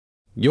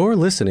You're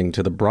listening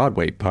to the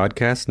Broadway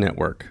Podcast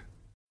Network.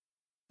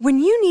 When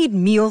you need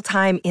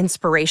mealtime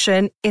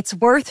inspiration, it's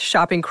worth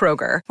shopping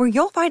Kroger, where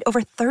you'll find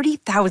over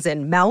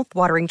 30,000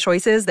 mouth-watering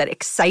choices that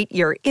excite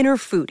your inner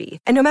foodie.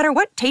 And no matter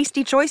what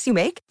tasty choice you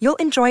make, you'll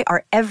enjoy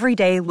our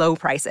everyday low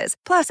prices,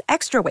 plus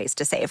extra ways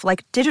to save,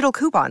 like digital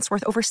coupons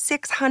worth over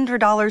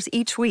 $600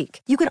 each week.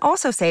 You can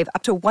also save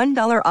up to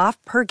 $1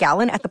 off per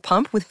gallon at the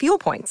pump with fuel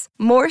points.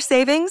 More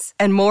savings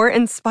and more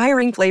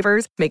inspiring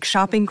flavors make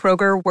shopping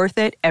Kroger worth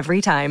it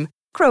every time.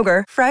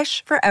 Kroger,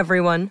 fresh for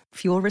everyone.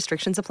 Fuel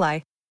restrictions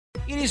apply.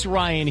 It is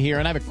Ryan here,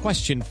 and I have a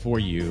question for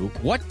you.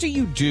 What do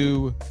you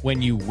do when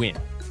you win?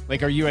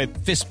 Like, are you a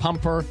fist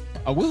pumper,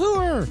 a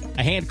woohooer,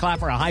 a hand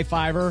clapper, a high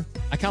fiver?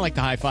 I kind of like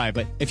the high five,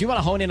 but if you want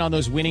to hone in on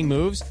those winning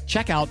moves,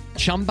 check out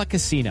Chumba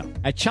Casino.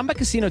 At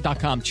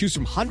ChumbaCasino.com, choose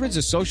from hundreds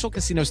of social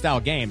casino-style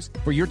games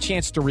for your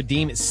chance to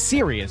redeem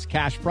serious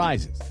cash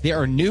prizes. There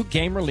are new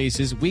game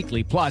releases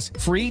weekly, plus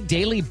free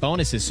daily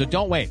bonuses, so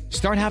don't wait.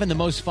 Start having the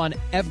most fun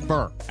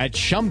ever at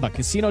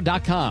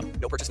ChumbaCasino.com.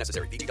 No purchase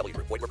necessary. VGW.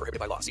 Void where prohibited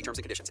by law. See terms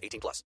and conditions.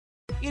 18+.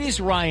 It is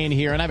Ryan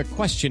here, and I have a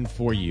question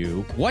for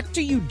you. What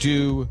do you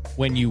do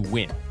when you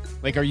win?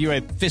 Like, are you a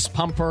fist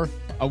pumper,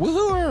 a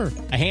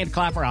woohooer, a hand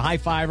clapper, a high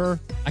fiver?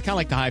 I kind of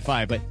like the high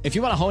five, but if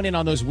you want to hone in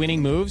on those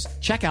winning moves,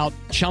 check out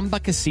Chumba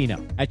Casino.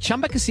 At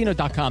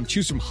ChumbaCasino.com,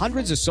 choose from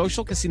hundreds of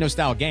social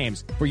casino-style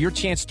games for your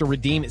chance to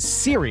redeem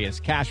serious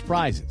cash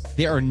prizes.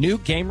 There are new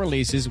game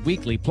releases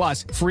weekly,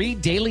 plus free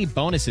daily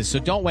bonuses, so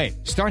don't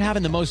wait. Start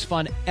having the most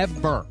fun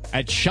ever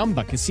at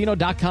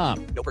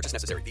ChumbaCasino.com. No purchase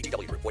necessary.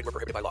 VGW. Void where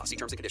prohibited by law. See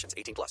terms and conditions.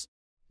 18+.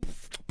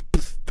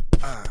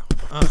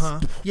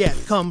 Yeah,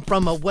 come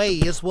from away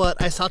is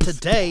what I saw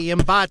today,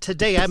 and by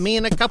today I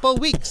mean a couple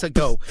weeks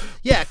ago.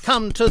 Yeah,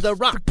 come to the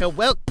rock,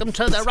 welcome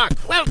to the rock,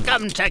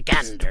 welcome to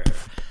Gander.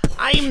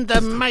 I'm the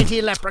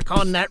mighty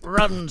leprechaun that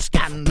runs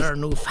Gander,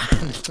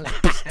 Newfoundland.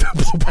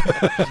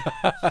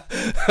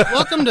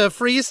 Welcome to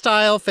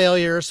Freestyle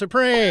Failure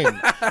Supreme.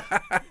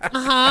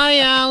 Hi,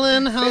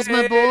 Alan. How's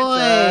my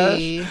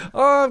boy? Josh.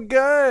 Oh, I'm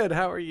good.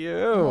 How are you?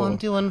 Oh, I'm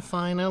doing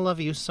fine. I love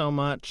you so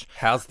much.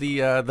 How's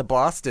the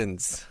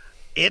Bostons?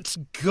 It's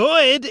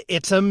good.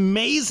 It's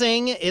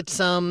amazing. It's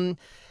the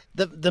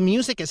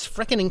music is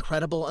freaking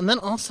incredible, and then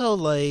also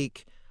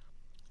like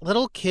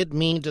little kid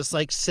me just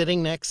like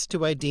sitting next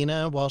to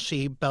Idina while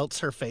she belts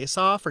her face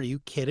off. Are you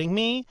kidding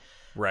me?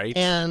 Right.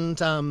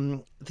 And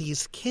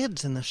these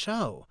kids in the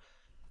show,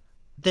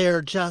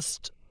 they're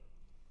just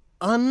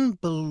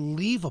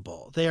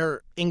unbelievable.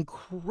 They're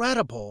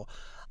incredible.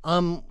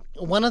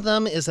 One of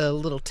them is a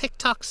little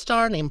TikTok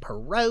star named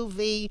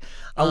Perovi.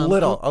 A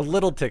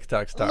little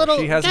TikTok star.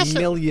 She has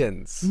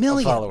millions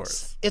of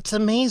followers. It's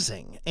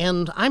amazing.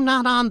 And I'm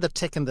not on the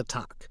Tick and the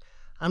Talk.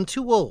 I'm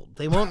too old.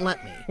 They won't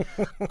let me.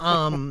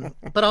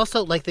 But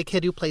also, like the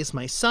kid who plays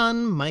my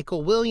son,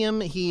 Michael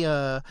William, he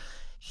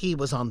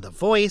was on The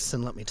Voice,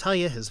 and let me tell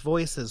you, his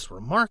voice is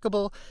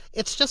remarkable.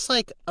 It's just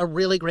like a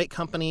really great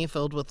company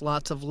filled with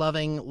lots of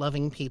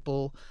loving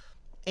people.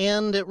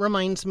 And it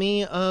reminds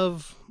me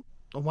of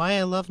why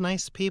I love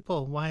nice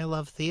people, why I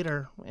love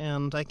theater,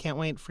 and I can't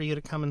wait for you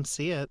to come and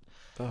see it.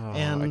 Oh,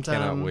 and, I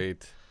cannot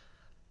wait.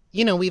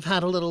 You know, we've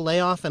had a little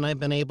layoff, and I've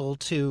been able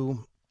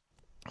to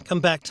come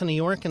back to New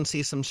York and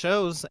see some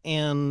shows,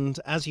 and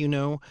as you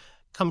know,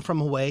 Come From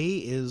Away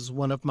is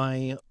one of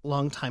my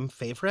longtime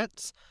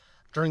favorites.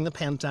 During the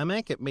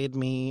pandemic, it made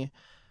me,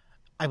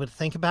 I would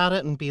think about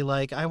it and be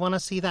like, I want to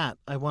see that.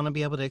 I want to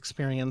be able to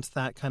experience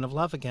that kind of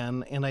love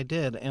again. And I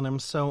did. And I'm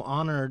so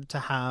honored to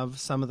have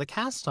some of the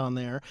cast on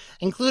there,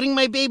 including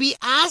my baby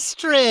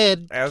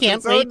Astrid.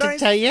 Can't wait to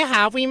tell you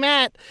how we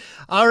met.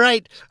 All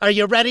right. Are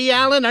you ready,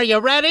 Alan? Are you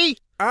ready?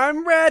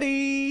 I'm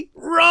ready.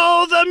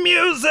 Roll the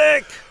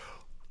music.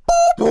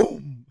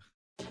 Boom.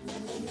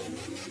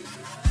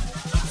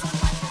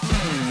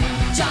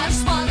 Josh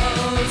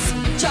swallows.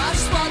 Josh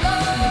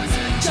swallows.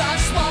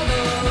 Josh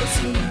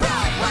swallows.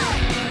 Broadway.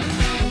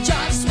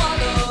 Josh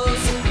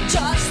swallows.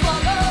 Josh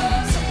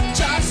swallows.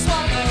 Josh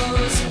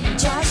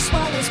swallows. Josh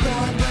swallows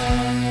Broadway.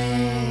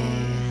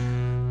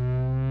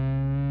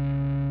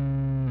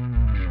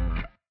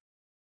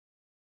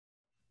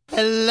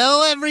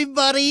 Hello,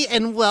 everybody,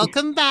 and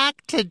welcome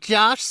back to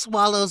Josh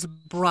Swallows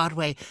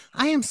Broadway.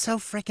 I am so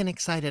freaking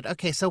excited.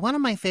 Okay, so one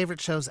of my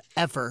favorite shows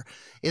ever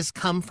is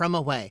Come From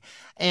Away.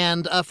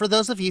 And for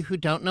those of you who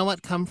don't know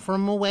what Come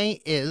From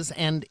Away is,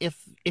 and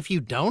if you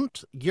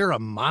don't, you're a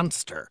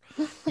monster.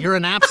 You're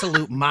an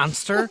absolute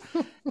monster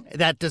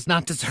that does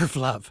not deserve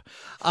love.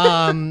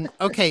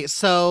 Okay,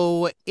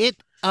 so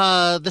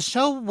the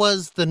show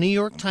was the New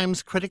York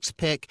Times Critics'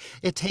 Pick.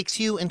 It takes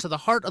you into the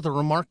heart of the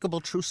remarkable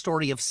true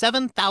story of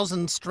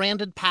 7,000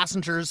 stranded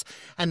passengers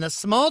and the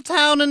small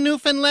town in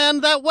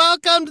Newfoundland that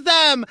welcomed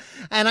them.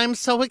 And I'm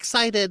so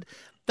excited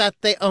that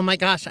oh my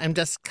gosh, I'm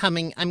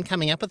coming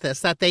up with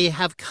this, that they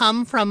have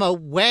come from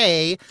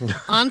away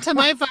onto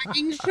my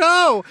fucking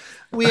show.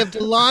 We have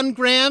DeLon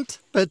Grant,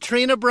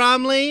 Patrina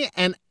Bromley,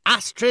 and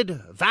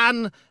Astrid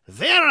Van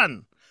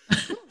Veeren.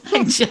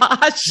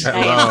 Josh.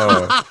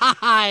 Hello.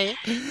 Hi.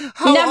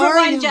 How Number are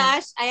one, you?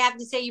 Josh, I have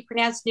to say you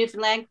pronounced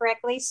Newfoundland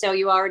correctly, so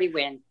you already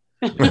win.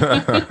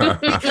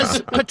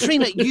 Because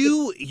Patrina,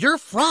 you're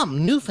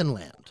from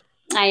Newfoundland.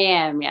 I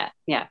am,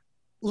 yeah.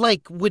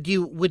 Like, would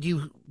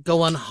you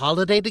go on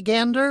holiday to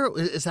Gander?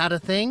 Is that a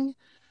thing?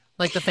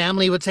 Like the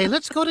family would say,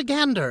 "Let's go to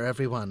Gander,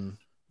 everyone."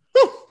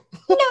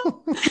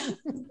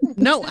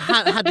 No.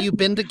 Had you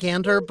been to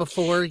Gander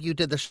before you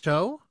did the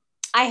show?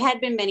 I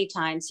had been many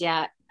times,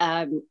 yeah.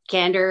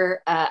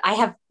 Gander, I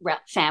have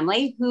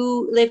family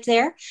who lived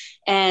there,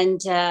 and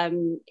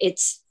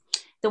it's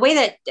the way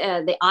that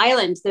the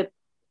island, the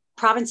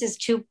province is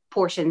two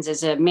portions,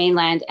 is a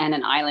mainland and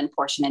an island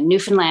portion, and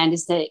Newfoundland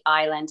is the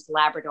island,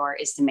 Labrador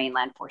is the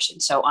mainland portion.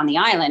 So on the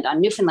island,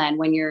 on Newfoundland,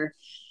 when you're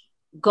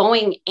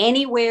going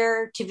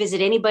anywhere to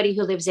visit anybody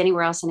who lives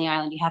anywhere else on the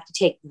island, you have to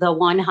take the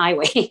one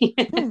highway.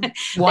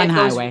 One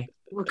highway.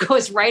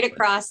 Goes right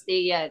across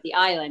the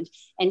island,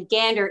 and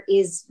Gander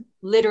is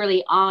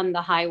literally on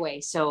the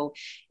highway. So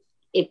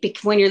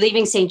when you're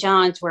leaving St.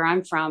 John's, where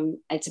I'm from,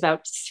 it's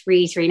about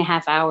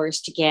 3.5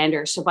 hours to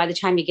Gander. So by the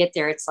time you get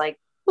there, it's like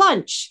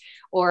lunch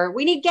or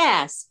we need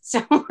gas.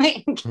 So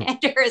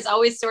Gander has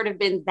always sort of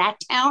been that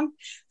town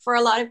for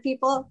a lot of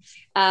people.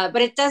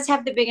 But it does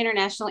have the big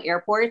international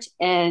airport,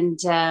 and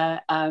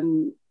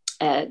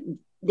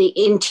the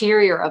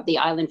interior of the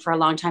island for a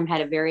long time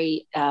had a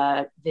very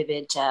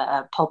vivid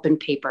pulp and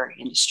paper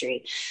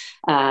industry.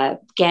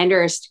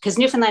 Gander's, because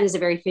Newfoundland is a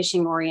very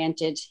fishing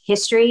oriented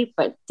history,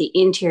 but the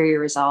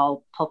interior is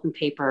all pulp and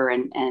paper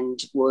and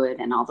wood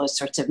and all those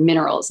sorts of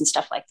minerals and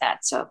stuff like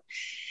that. So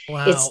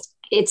Wow.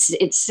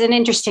 it's an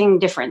interesting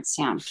difference.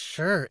 Yeah.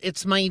 Sure.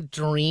 It's my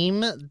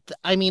dream.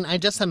 I mean, I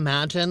just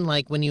imagine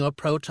like when you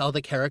approach, all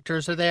the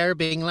characters are there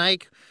being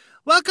like,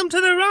 "Welcome to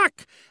the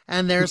Rock."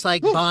 And there's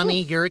like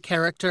Bonnie, your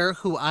character,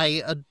 who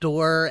I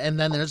adore. And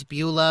then there's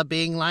Beulah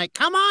being like,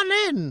 "Come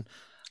on in.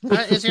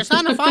 Is your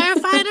son a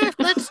firefighter?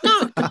 Let's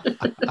talk."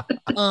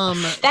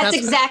 That's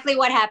exactly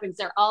what happens.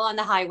 They're all on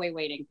the highway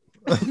waiting.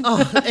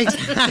 Oh,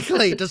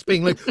 exactly. Just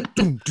being like,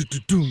 doom, doom,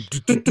 doom,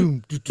 doom,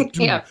 doom, doom,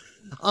 doom. Yeah.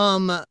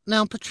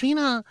 Now,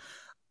 Patrina,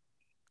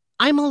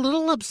 I'm a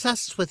little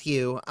obsessed with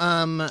you.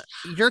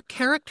 Your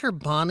character,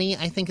 Bonnie,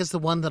 I think is the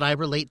one that I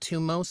relate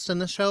to most in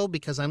the show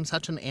because I'm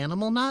such an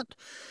animal nut.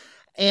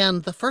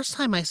 And the first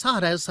time I saw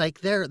it, I was like,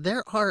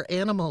 there are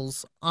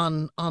animals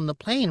on the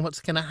plane.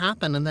 What's going to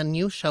happen? And then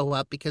you show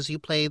up because you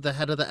play the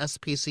head of the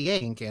SPCA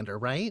in Gander,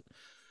 right?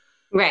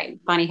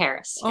 Right. Bonnie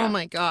Harris. Oh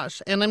my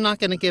gosh. And I'm not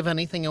going to give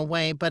anything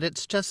away, but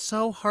it's just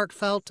so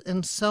heartfelt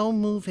and so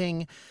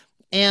moving.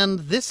 And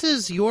this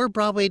is your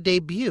Broadway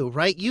debut,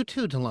 right? You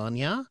too, Delon,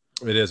 yeah?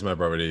 It is my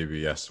Broadway debut,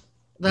 yes.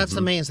 That's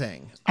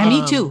amazing. And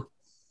me too.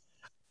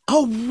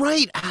 Oh,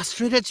 right,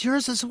 Astrid, it's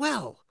yours as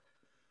well.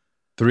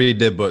 3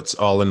 debuts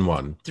all in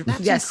one.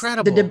 That's Yes,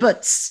 incredible. the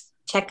debuts.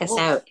 Check us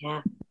out.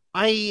 Yeah.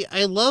 I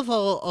love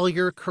all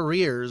your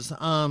careers.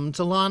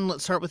 Delon,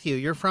 let's start with you.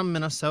 You're from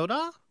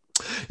Minnesota?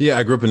 Yeah,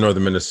 I grew up in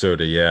northern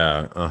Minnesota.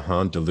 Yeah,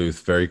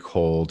 Duluth, very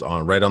cold,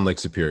 right on Lake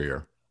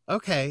Superior.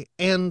 Okay,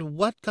 and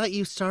what got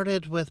you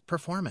started with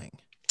performing?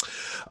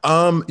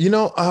 I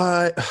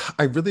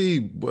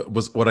really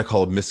was what I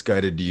call a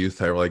misguided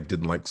youth. I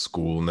didn't like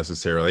school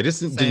necessarily. I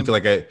just didn't feel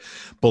like I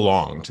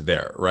belonged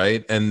there,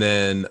 right? And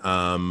then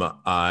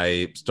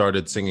I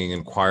started singing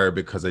in choir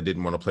because I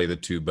didn't want to play the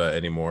tuba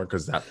anymore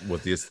because that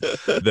was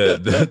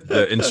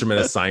the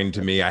instrument assigned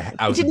to me.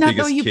 I was did the not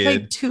biggest know you kid.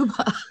 played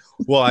tuba.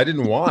 Well, I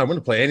wanted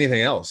to play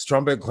anything else.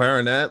 Trumpet,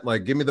 clarinet,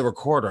 like give me the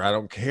recorder. I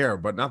don't care,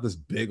 but not this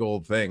big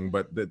old thing.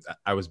 But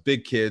I was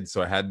big kid,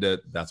 so I had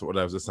to, that's what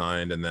I was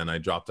assigned. And then I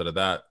dropped out of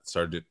that,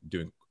 started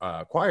doing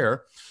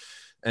choir.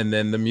 And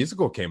then the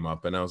musical came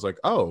up and I was like,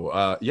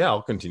 yeah,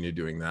 I'll continue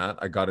doing that.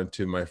 I got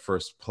into my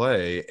first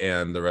play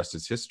and the rest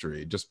is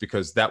history, just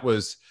because that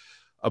was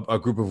a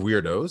group of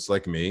weirdos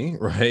like me,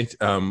 right?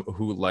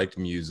 Who liked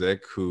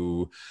music,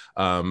 who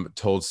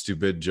told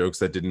stupid jokes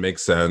that didn't make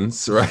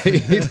sense,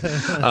 right?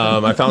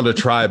 I found a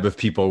tribe of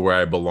people where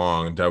I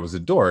belonged. I was a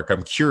dork.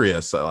 I'm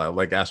curious.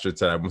 Like Astrid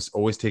said, I was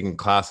always taking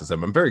classes.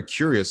 I'm a very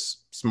curious,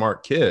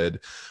 smart kid.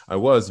 I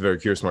was a very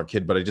curious, smart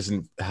kid, but I just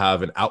didn't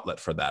have an outlet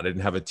for that. I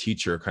didn't have a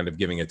teacher kind of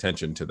giving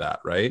attention to that,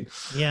 right?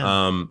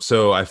 Yeah.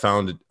 So I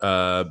found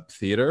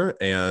theater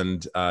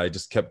and I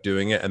just kept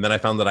doing it. And then I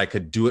found that I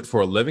could do it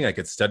for a living. I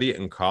could study it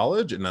in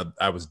college and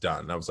I was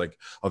done. I was like,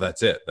 oh,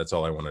 that's it. That's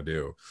all I want to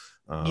do.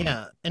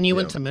 Yeah. And you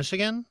went to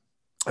Michigan?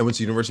 I went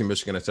to University of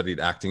Michigan. I studied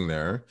acting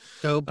there.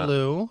 Go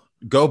Blue.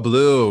 Go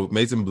Blue,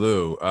 Mason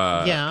Blue.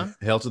 Yeah.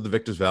 Hail to the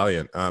Victors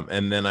Valiant.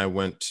 And then I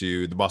went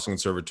to the Boston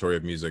Conservatory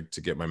of Music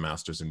to get my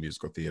master's in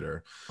musical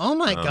theater. Oh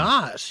my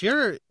gosh,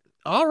 you're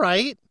all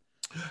right.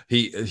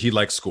 He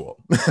likes school.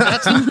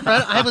 That's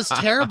incredible. I was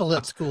terrible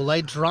at school.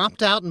 I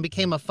dropped out and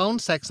became a phone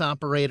sex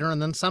operator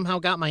and then somehow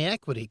got my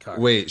equity card.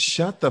 Wait,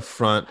 shut the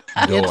front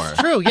door. It's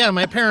true. Yeah,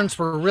 my parents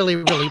were really,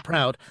 really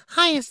proud.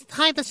 Hi,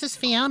 this is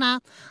Fiona.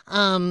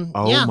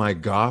 Oh yeah. my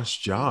gosh,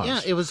 Josh.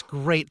 Yeah, it was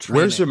great training.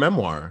 Where's your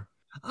memoir?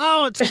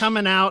 Oh, it's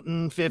coming out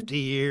in 50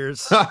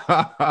 years.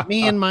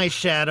 Me and My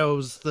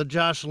Shadows, the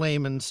Josh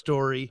Lehman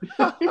story.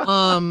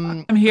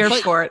 I'm here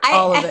for it.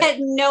 All of it. I had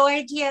no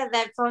idea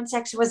that phone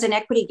sex was an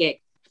equity gig.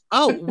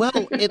 Oh,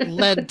 well, it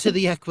led to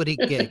the equity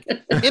gig.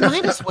 It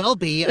might as well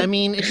be. I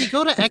mean, if you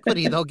go to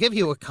equity, they'll give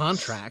you a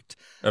contract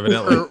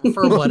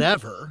for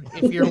whatever.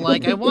 If you're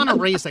like, I want to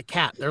raise a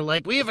cat, they're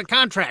like, we have a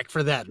contract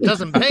for that. It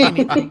doesn't pay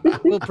anything.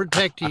 We'll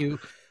protect you,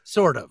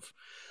 sort of.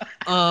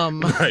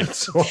 Right,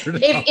 sort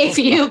of. If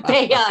you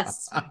pay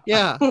us,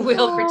 yeah,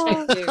 we'll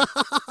protect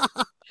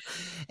you.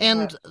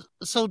 And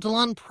so,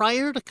 Delon,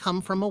 prior to Come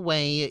From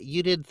Away,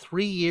 you did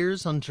 3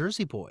 years on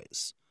Jersey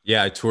Boys.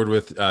 Yeah, I toured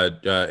with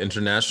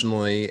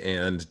internationally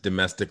and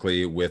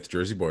domestically with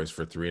Jersey Boys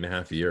for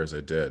 3.5 years. I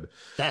did.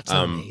 That's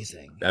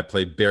amazing. I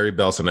played Barry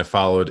Belson. I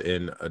followed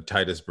in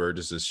Titus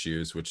Burgess's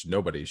shoes, which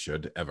nobody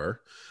should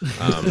ever,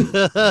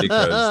 because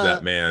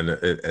that man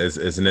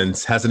has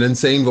an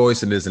insane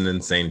voice and is an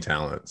insane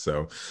talent.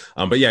 So,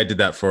 but yeah, I did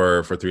that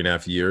for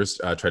 3.5 years.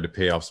 Tried to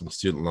pay off some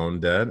student loan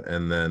debt,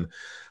 and then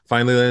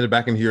finally landed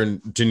back in here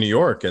to New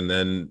York. And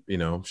then,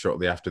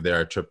 shortly after there,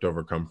 I tripped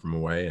over Come From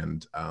Away,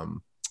 and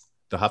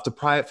they'll have to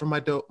pry it from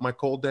my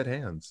cold dead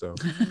hands. So,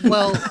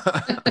 well,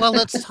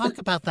 let's talk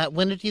about that.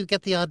 When did you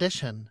get the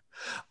audition?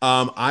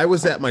 I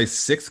was at my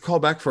 6th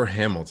callback for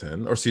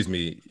Hamilton, or excuse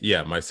me,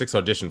 my 6th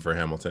audition for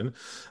Hamilton,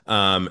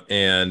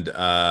 and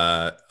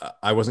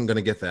I wasn't going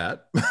to get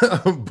that,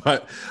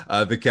 but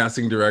the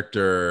casting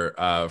director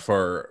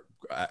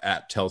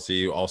at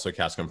Telsey also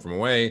cast Come From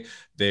Away.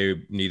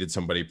 They needed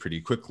somebody pretty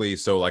quickly,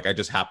 so I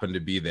just happened to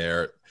be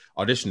there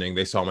auditioning.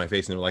 They saw my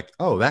face and they were like,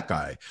 "Oh, that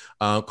guy,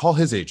 call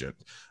his agent."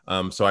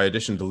 So I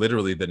auditioned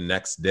literally the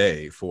next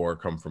day for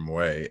Come From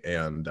Away,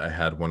 and I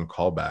had one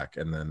callback,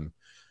 and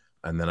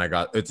then I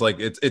got,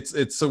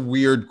 it's a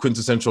weird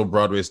quintessential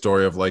Broadway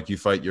story of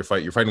you're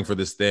fighting for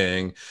this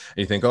thing, and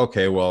you think,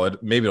 okay, well,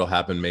 maybe it'll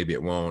happen, maybe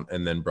it won't,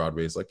 and then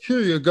Broadway's like,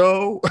 here you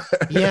go.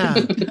 Yeah.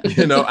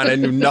 And I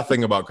knew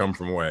nothing about Come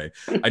From Away.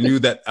 I knew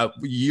that a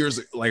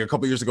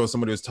couple years ago,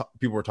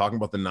 people were talking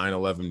about the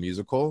 9/11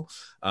 musical,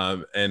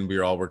 and we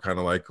all were kind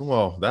of like,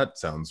 well, that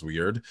sounds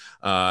weird.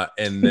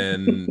 And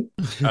then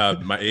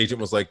my agent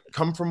was like,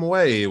 Come From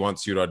Away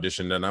wants you to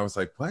audition, and I was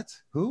like, what?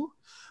 Who?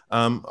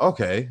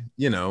 Okay,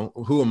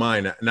 who am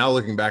I now?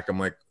 Looking back, I'm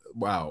like,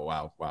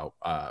 wow.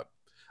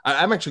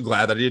 I'm actually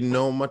glad that I didn't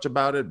know much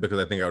about it, because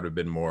I think I would have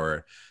been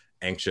more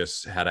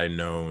anxious had I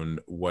known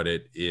what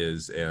it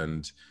is.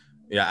 And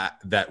yeah,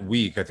 that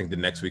week, I think the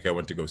next week I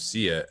went to go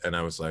see it, and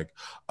I was like,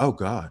 oh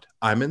God,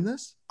 I'm in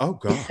this? Oh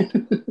God.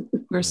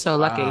 We're so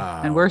lucky.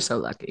 And we're so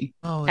lucky.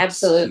 Oh,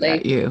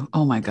 absolutely. You.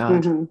 Oh my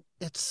God. Mm-hmm.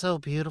 It's so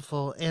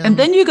beautiful. And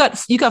then you got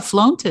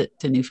flown to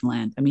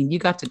Newfoundland. I mean, you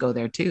got to go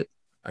there too.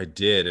 I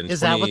did. Is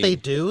that what they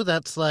do?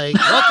 That's like,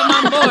 welcome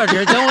on board.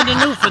 You're going to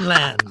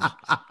Newfoundland.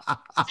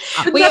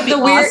 We have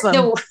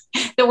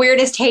the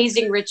weirdest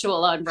hazing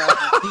ritual on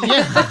Broadway.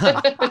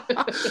 Yeah.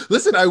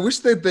 Listen, I wish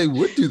that they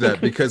would do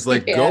that, because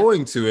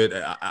going to it,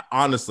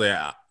 honestly,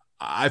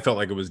 I felt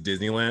like it was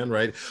Disneyland,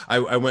 right?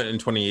 I went in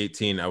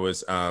 2018. I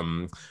was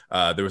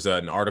there was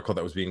an article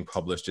that was being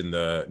published in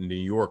the New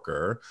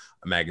Yorker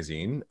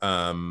magazine,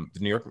 the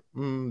New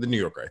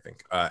Yorker, I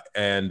think,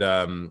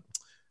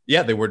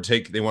 yeah, they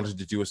wanted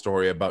to do a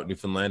story about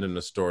Newfoundland and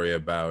a story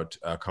about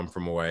Come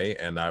From Away,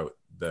 and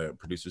the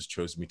producers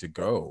chose me to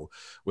go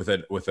with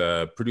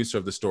a producer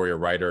of the story, a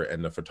writer,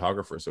 and a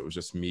photographer. So it was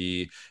just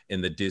me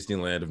in the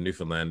Disneyland of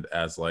Newfoundland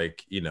as a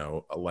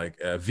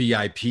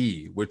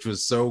VIP, which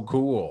was so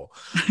cool.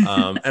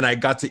 And I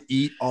got to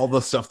eat all the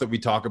stuff that we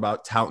talk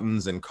about,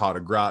 Toutons and Cod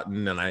au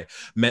gratin, and I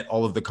met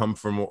all of the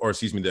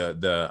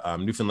the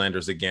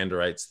Newfoundlanders, the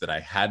Ganderites that I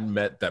hadn't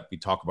met that we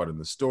talk about in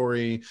the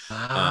story.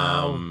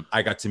 Wow.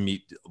 I got to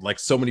meet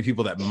so many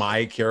people that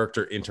my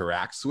character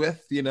interacts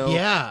with.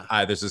 Yeah.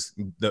 There's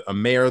a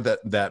mayor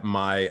that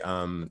my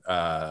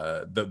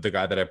the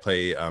guy that I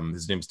play,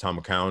 his name's Tom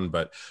McCown,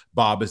 but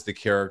Bob is the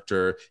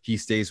character. He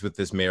stays with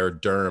this mayor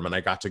Derm, and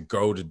I got to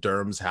go to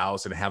Derm's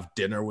house and have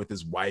dinner with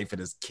his wife and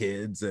his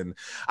kids. And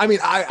I mean,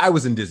 I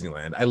was in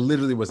Disneyland. I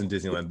literally was in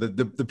Disneyland.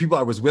 The people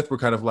I was with were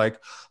kind of like,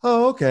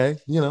 oh, okay,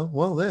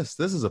 well, this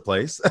is a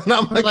place. And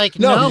I'm like,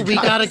 no, we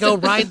gotta go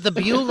ride the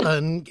Beulah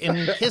and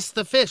kiss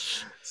the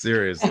fish.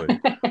 Seriously.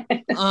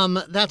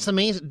 That's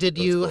amazing. Did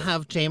you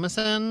have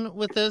Jameson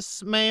with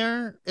this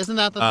mayor? Isn't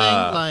that the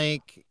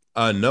thing?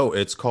 No,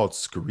 it's called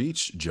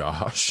Screech,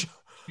 Josh.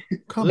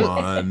 Come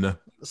on.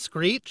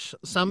 Screech?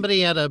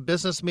 Somebody at a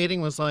business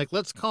meeting was like,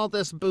 let's call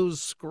this booze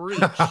Screech.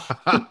 That's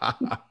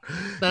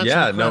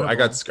incredible. No, I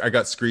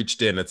got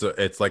screeched in.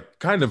 It's like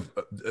kind of,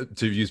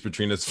 to use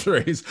Patrina's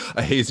phrase,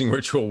 a hazing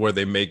ritual where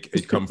they make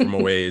it Come From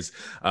Away's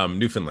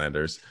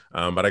Newfoundlanders.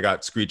 But I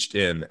got screeched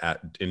in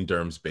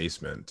Derm's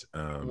basement.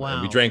 Wow.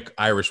 And we drank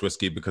Irish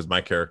whiskey, because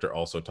my character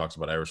also talks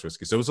about Irish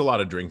whiskey. So it was a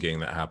lot of drinking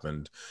that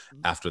happened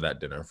after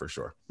that dinner, for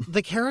sure.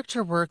 The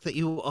character work that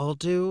you all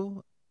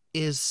do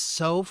is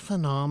so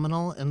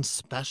phenomenal and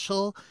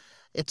special.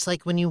 It's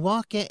like when you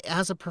walk in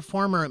as a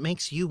performer, it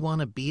makes you want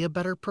to be a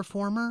better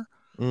performer.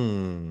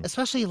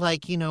 Especially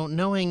like,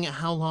 knowing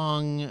how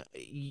long,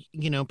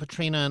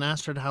 Patrina and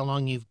Astrid, how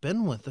long you've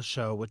been with the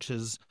show, which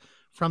is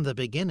from the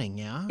beginning,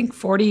 yeah? I think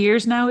 40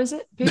 years now, is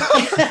it?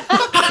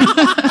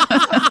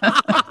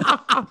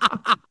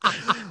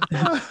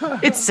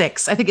 It's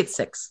 6. I think it's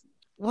 6.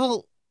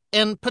 Well,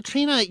 and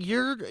Patrina,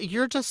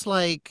 you're just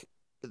like,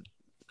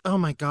 oh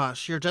my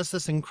gosh, you're just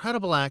this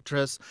incredible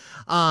actress.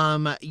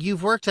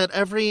 You've worked at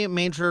every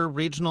major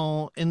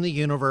regional in the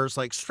universe,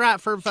 like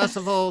Stratford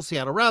Festival,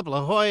 Seattle Rep,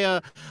 La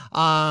Jolla.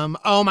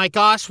 Oh my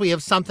gosh, we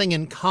have something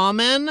in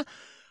common.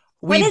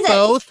 We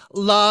both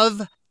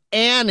love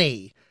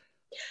Annie.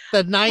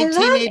 The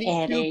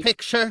 1982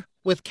 picture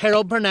with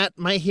Carol Burnett,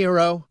 my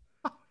hero.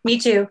 Me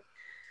too.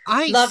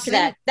 I loved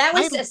that. That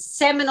was a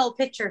seminal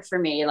picture for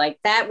me. Like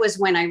that was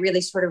when I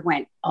really sort of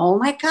went, oh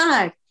my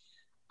God,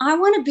 I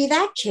want to be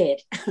that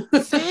kid.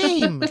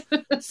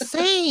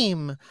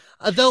 Same.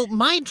 Though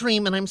my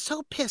dream, and I'm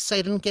so pissed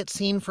I didn't get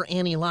seen for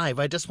Annie Live.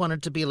 I just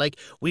wanted to be like,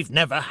 we've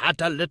never had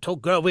a little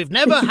girl. We've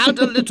never had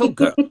a little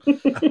girl.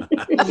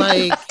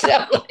 Like,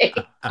 totally.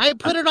 I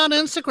put it on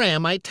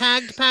Instagram. I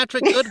tagged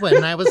Patrick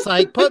Goodwin. I was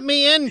like, put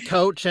me in,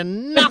 coach,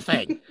 and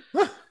nothing.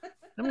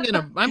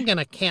 I'm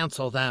gonna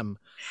cancel them.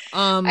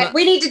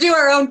 We need to do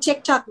our own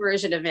TikTok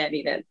version of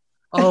Annie then.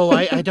 Oh,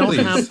 I don't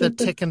have the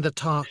tick and the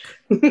talk.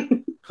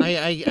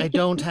 I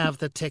don't have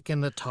the tick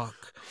and the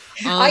talk.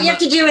 All you have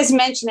to do is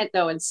mention it,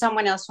 though, and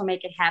someone else will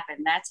make it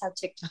happen. That's how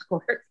TikTok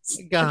works.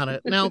 Got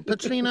it. Now,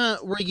 Patrina,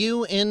 were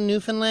you in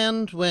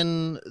Newfoundland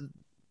when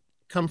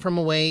Come From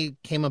Away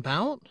came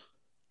about?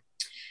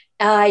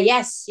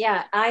 Yes.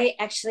 Yeah. I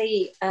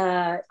actually,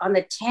 on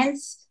the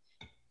 10th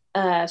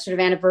sort of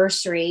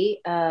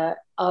anniversary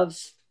of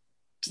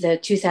the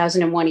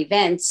 2001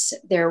 events,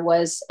 there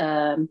was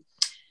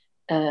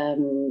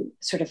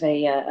sort of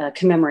a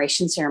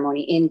commemoration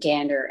ceremony in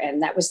Gander.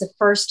 And that was the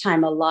first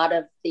time a lot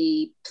of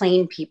the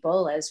Plain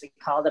people, as we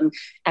call them,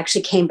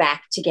 actually came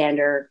back to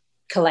Gander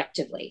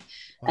collectively.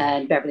 Wow.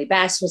 And Beverly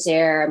Bass was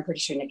there. I'm pretty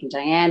sure Nick and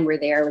Diane were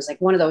there. It was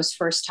like one of those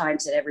first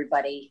times that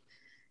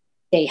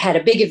they had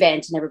a big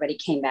event and everybody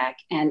came back.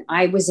 And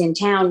I was in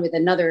town with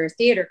another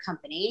theater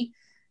company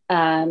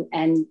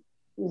and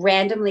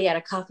randomly at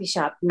a coffee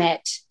shop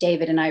met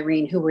David and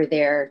Irene, who were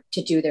there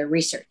to do their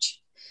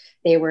research.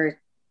 They were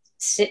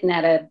sitting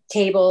at a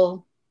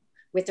table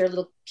with their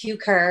little cue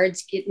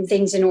cards, getting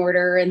things in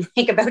order and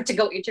like about to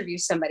go interview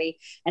somebody.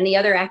 And the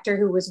other actor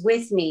who was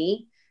with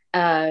me,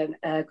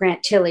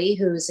 Grant Tilley,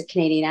 who's a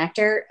Canadian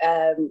actor,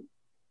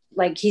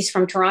 like he's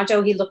from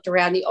Toronto. He looked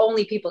around, the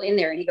only people in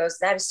there, and he goes,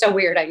 that is so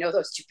weird. I know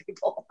those two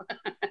people.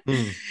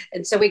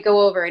 And so we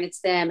go over and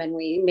it's them, and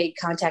we made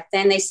contact.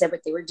 Then they said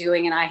what they were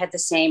doing. And I had the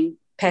same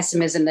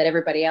pessimism that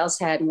everybody else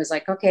had and was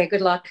like, okay,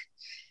 good luck.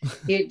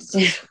 You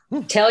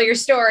tell your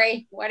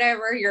story,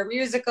 whatever, your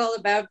musical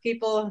about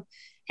people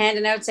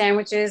handing out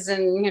sandwiches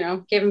and,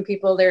 giving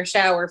people their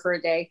shower for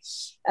a day.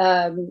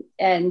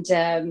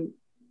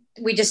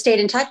 We just stayed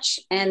in touch.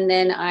 And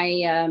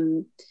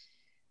then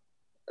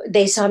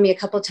they saw me a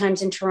couple of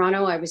times in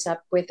Toronto. I was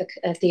up with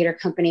a theater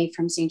company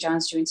from St.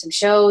 John's doing some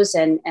shows.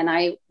 And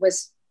I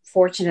was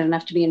fortunate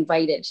enough to be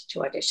invited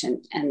to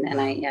audition. And then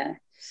I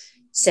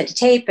sent a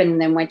tape and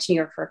then went to New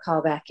York for a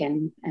callback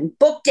and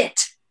booked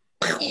it.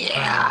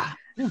 Yeah.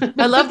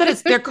 I love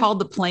that they're called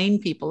the Plain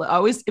people. I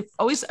always feel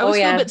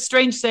a bit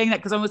strange saying that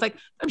because I was like,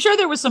 I'm sure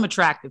there was some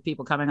attractive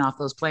people coming off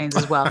those planes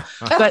as well.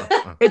 But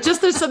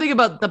there's something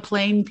about the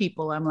Plain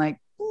people. I'm like,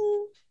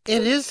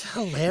 it is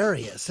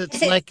hilarious.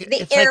 It's like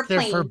they're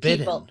forbidden.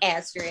 People,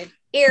 Astrid.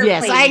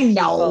 Yes, I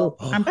know.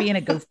 I'm being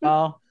a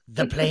goofball.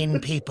 The Plain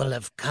people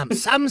have come.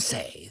 Some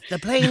say the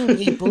Plain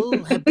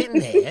people have been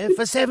there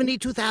for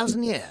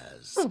 72,000 years.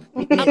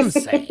 Some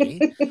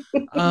say.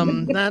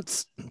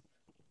 That's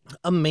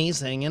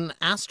amazing. And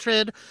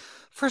Astrid,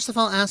 first of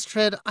all,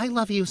 Astrid, I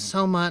love you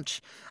so much.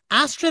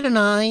 Astrid and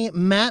I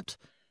met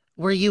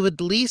where you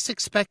would least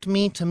expect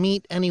me to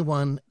meet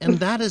anyone, and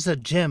that is a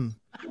gym.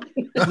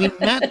 We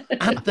met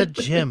at the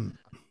gym.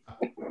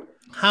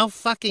 How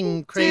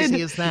fucking crazy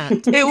is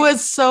that? It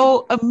was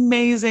so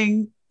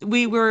amazing.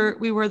 We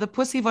were the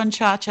Pussy Von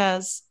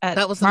Chachas at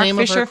that was the Mark name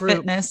Fisher of our group.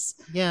 Fitness.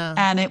 Yeah.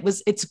 And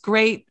it's a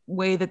great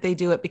way that they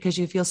do it because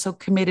you feel so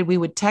committed. We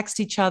would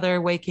text each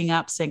other waking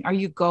up saying, are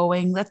you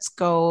going? Let's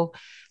go.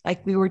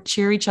 Like we would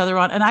cheer each other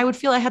on. And I would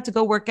feel I had to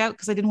go work out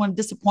because I didn't want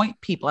to disappoint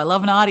people. I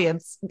love an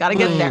audience. Got to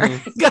get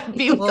there. Got to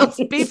be with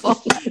those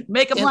people.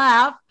 Make them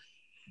laugh.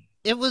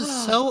 It was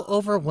so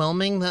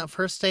overwhelming that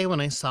first day when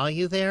I saw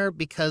you there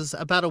because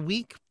about a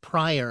week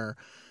prior,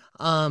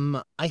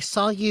 I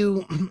saw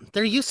you,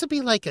 there used to be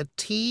like a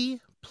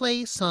tea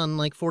place on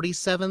like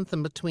 47th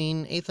and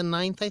between 8th and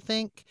 9th, I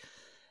think.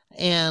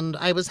 And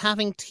I was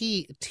having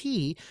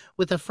tea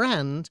with a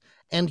friend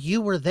and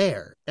you were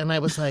there. And I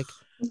was like,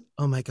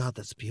 oh my God,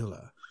 that's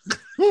Beulah.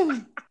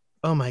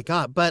 Oh my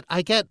God. But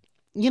I get,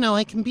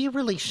 I can be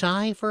really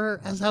shy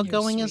for as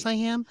outgoing as I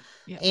am.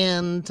 Yeah.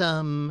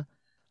 And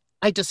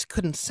I just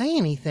couldn't say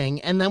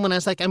anything. And then when I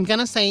was like, I'm going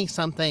to say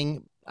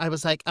something, I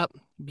was like, oh,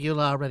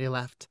 Beulah already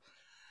left.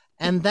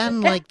 And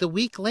then like the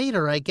week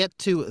later, I get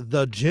to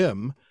the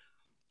gym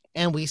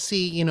and we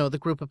see, you know, the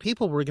group of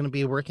people we're going to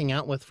be working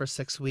out with for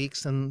 6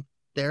 weeks. And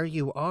there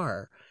you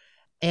are.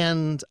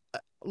 And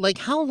like,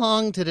 how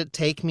long did it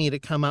take me to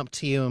come up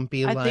to you and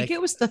be I think it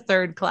was the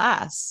third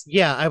class.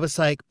 Yeah, I was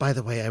like, by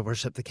the way, I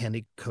worship the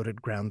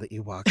candy-coated ground that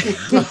you walk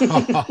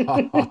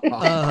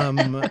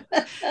on.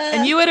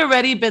 And you had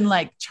already been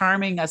like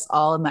charming us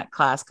all in that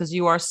class because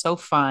you are so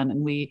fun.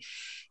 And we,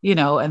 you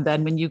know, and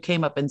then when you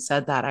came up and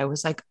said that, I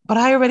was like, but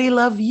I already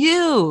love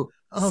you.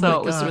 So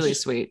it was really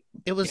sweet.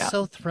 It was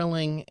so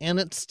thrilling. And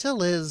it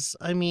still is.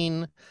 I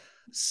mean,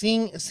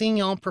 seeing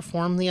y'all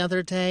perform the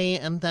other day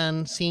and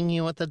then seeing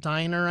you at the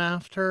diner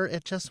after,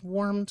 it just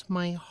warmed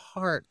my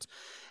heart.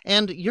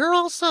 And you're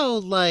also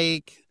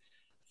like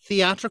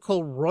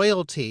theatrical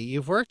royalty.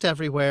 You've worked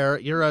everywhere.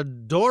 You're a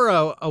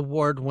Dora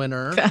Award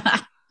winner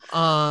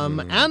and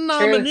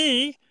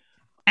nominee.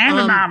 And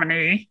a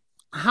nominee.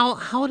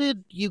 How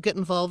did you get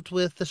involved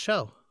with the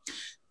show?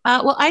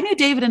 Well, I knew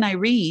David and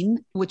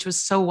Irene, which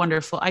was so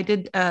wonderful. I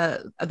did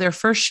their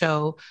first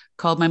show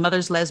called My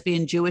Mother's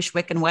Lesbian Jewish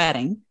Wiccan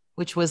Wedding,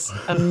 which was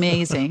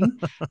amazing.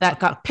 That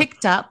got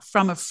picked up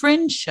from a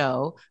fringe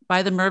show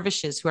by the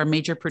Mirvishes, who are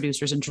major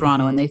producers in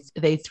Toronto, and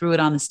they threw it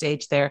on the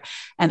stage there.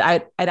 And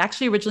I'd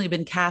actually originally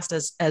been cast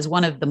as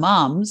one of the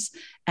moms,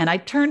 and I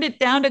turned it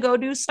down to go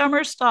do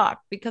summer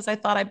stock because I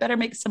thought I better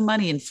make some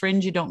money. In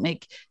fringe, you don't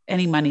make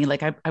any money.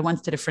 Like I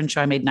once did a fringe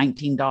show, I made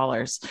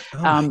 $19. Oh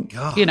my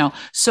God. You know,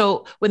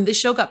 so when this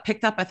show got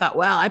picked up, I thought,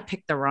 well, I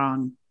picked the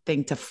wrong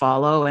thing to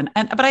follow,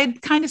 but I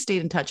kind of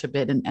stayed in touch a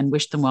bit and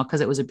wished them well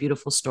because it was a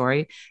beautiful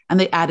story. And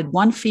they added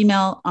one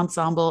female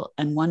ensemble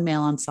and one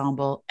male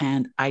ensemble,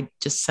 and I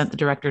just sent the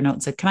director a note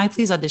and said, can I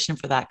please audition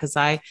for that, because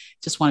I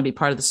just want to be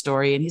part of the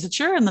story. And he said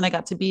sure. And then I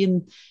got to be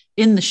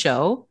in the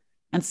show.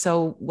 And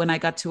so when I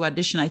got to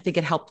audition, I think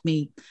it helped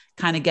me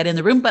kind of get in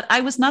the room, but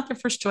I was not their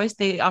first choice.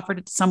 They offered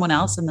it to someone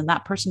else, and then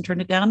that person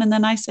turned it down, and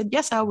then I said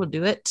yes, I will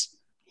do it.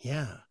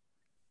 Yeah.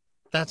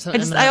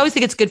 I always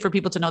think it's good for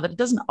people to know that it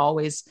doesn't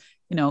always,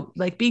 you know,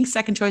 like being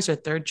second choice or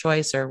third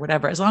choice or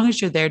whatever, as long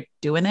as you're there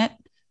doing it,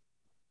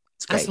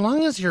 it's great. As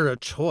long as you're a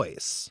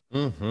choice.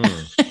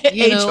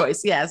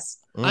 Choice, yes.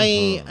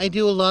 I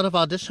do a lot of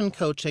audition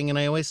coaching, and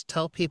I always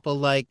tell people,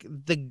 like,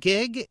 the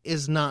gig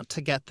is not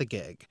to get the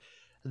gig.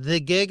 The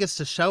gig is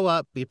to show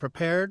up, be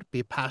prepared,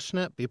 be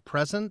passionate, be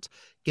present,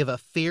 give a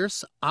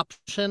fierce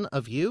option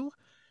of you,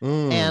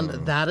 and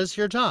that is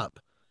your job.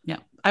 Yeah.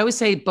 I always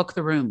say book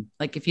the room.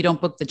 Like if you don't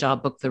book the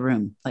job, book the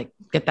room. Like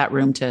get that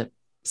room to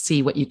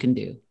see what you can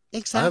do.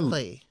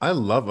 Exactly. I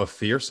love a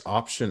fierce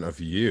option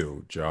of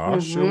you,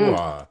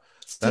 Joshua.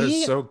 That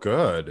is so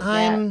good.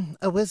 I'm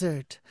a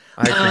wizard.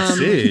 I can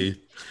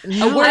see.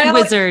 A word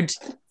wizard.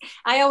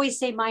 I always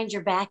say, mind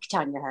your back,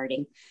 Tanya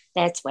Harding.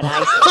 That's what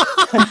I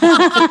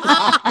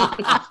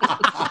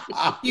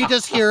say. You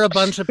just hear a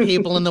bunch of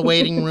people in the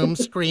waiting room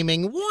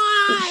screaming,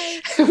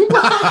 why?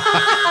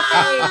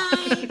 Why?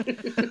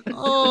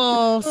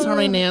 Oh,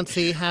 sorry,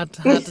 Nancy. Had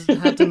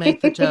to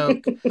make the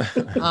joke.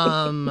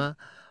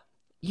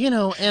 You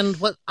know, and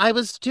what I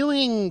was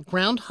doing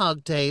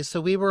Groundhog Day, so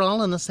we were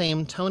all in the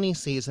same Tony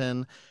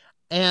season,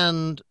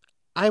 and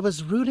I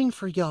was rooting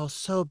for y'all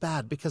so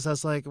bad because I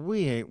was like,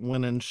 we ain't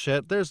winning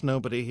shit. There's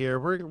nobody here.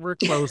 We're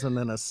closing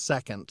in a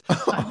second.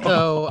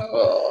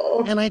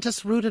 So, and I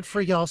just rooted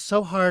for y'all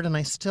so hard, and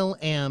I still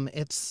am.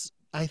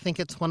 I think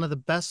it's one of the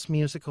best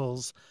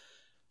musicals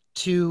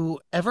to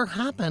ever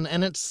happen,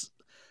 and it's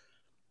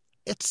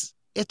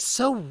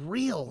so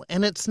real,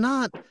 and it's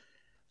not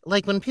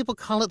like when people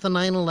call it the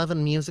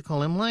 9/11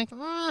 musical. I'm like,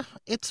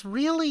 it's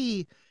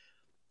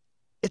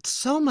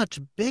so much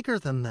bigger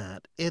than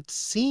that. It's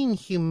seeing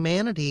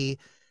humanity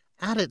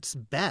at its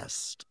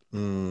best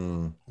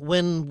when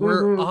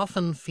we're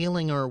often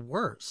feeling our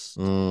worst.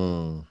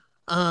 You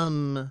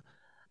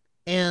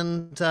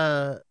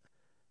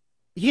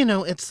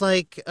know, it's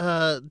like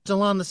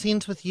Delon, the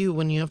scenes with you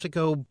when you have to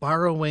go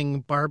borrowing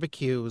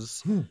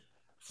barbecues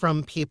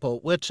from people,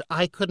 which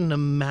I couldn't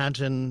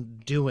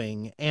imagine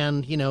doing.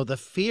 And, you know, the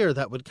fear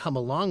that would come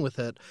along with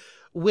it,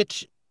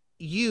 which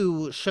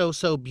you show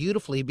so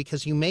beautifully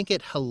because you make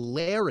it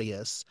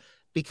hilarious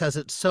because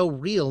it's so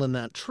real in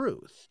that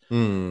truth.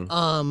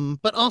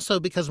 But also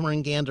because we're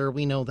in Gander,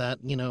 we know that,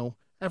 you know,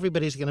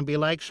 everybody's going to be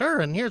like,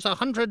 sure, and here's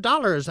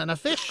 $100 and a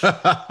fish,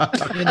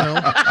 you know.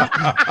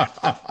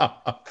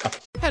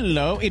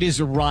 Hello, it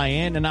is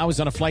Ryan, and I was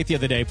on a flight the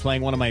other day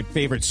playing one of my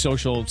favorite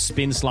social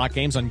spin slot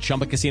games on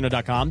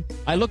ChumbaCasino.com.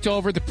 I looked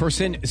over at the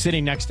person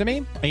sitting next to me,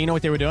 and you know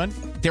what they were doing?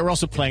 They were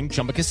also playing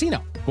Chumba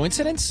Casino.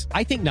 Coincidence?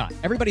 I think not.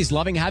 Everybody's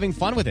loving having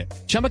fun with it.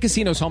 Chumba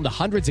Casino is home to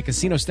hundreds of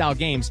casino-style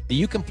games that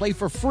you can play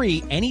for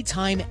free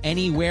anytime,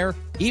 anywhere,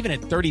 even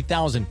at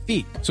 30,000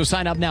 feet. So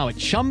sign up now at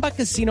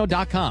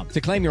ChumbaCasino.com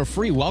to claim your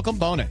free welcome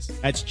bonus.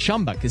 That's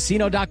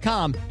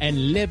ChumbaCasino.com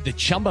and live the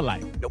Chumba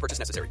life. No purchase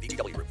necessary.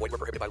 VGW. Void where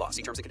prohibited by law.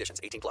 See terms and conditions.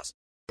 18+.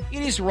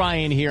 It is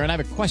Ryan here, and I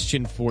have a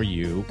question for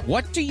you.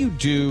 What do you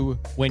do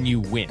when you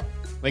win?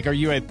 Like, are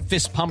you a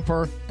fist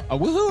pumper, a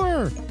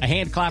woohooer, a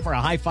hand clapper,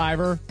 a high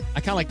fiver?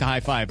 I kind of like the high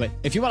five, but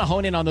if you want to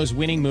hone in on those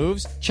winning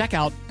moves, check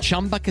out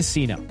Chumba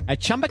Casino. At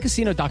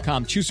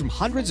ChumbaCasino.com, choose from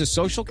hundreds of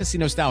social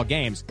casino style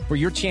games for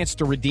your chance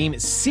to redeem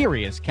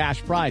serious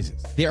cash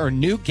prizes. There are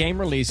new game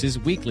releases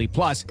weekly,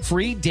 plus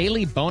free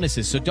daily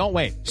bonuses. So don't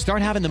wait.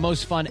 Start having the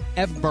most fun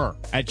ever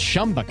at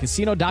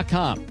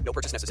ChumbaCasino.com. No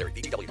purchase necessary.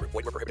 VGW Group.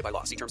 Void where prohibited by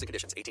law. See terms and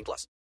conditions.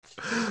 18+.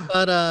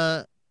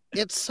 But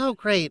it's so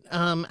great.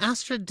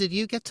 Astrid, did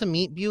you get to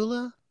meet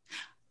Beulah?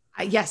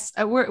 Yes,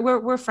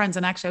 we're friends.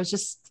 And actually, I was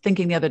just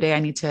thinking the other day,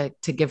 I need to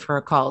give her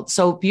a call.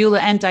 So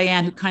Beulah and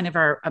Diane, who kind of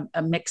are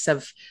a mix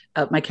of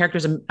my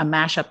characters, a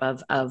mashup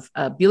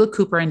of Beulah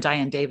Cooper and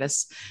Diane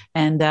Davis.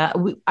 And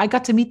I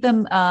got to meet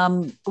them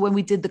when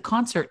we did the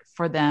concert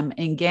for them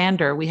in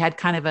Gander. We had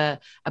kind of a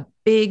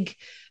big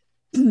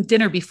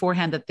dinner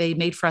beforehand that they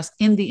made for us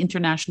in the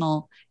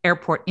international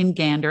airport in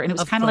Gander. And it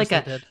was kind of like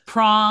a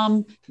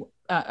prom.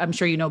 I'm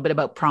sure you know a bit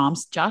about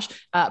proms, Josh.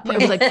 It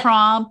was like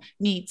prom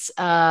meets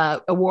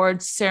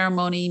awards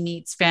ceremony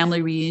meets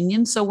family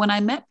reunion. So when I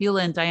met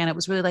Beulah and Diane, it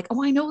was really like,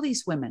 oh, I know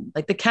these women.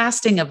 Like the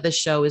casting of this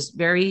show is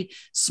very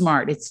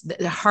smart. It's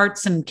the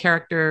hearts and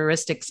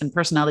characteristics and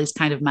personalities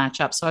kind of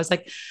match up. So I was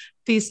like,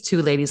 these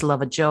two ladies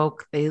love a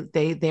joke.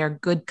 They are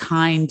good,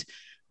 kind,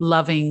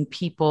 loving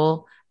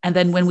people. And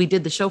then when we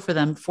did the show for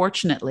them,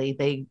 fortunately,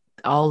 they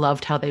all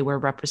loved how they were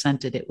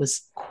represented. It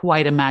was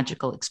quite a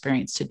magical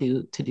experience to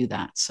do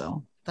that.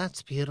 So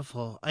that's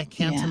beautiful. I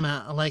can't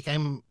imagine. Like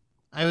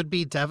I would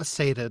be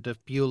devastated if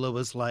Beulah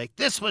was like,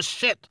 "This was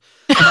shit."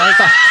 Like,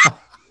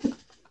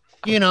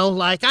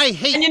 like I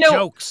hate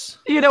jokes.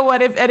 You know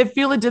what? If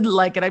Beulah didn't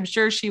like it, I'm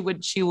sure she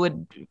would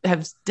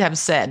have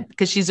said,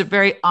 because she's a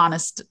very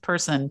honest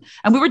person.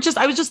 And I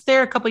was just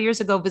there a couple of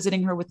years ago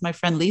visiting her with my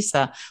friend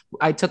Lisa.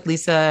 I took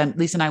Lisa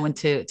and I went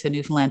to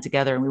Newfoundland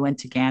together, and we went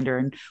to Gander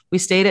and we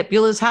stayed at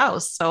Beulah's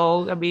house.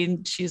 So I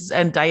mean,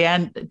 and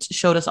Diane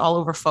showed us all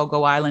over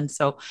Fogo Island.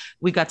 So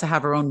we got to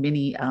have our own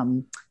mini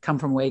come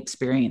from away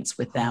experience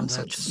with them.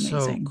 So it's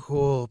amazing. So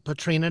cool.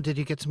 Patrina, did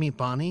you get to meet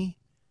Bonnie?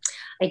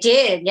 I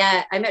did.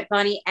 Yeah. I met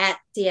Bonnie at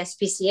the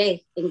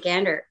SPCA in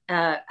Gander.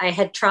 I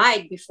had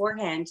tried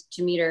beforehand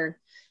to meet her.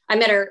 I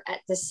met her at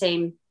the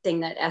same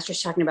thing that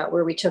Astrid's talking about,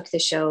 where we took the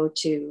show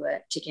to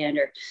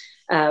Gander.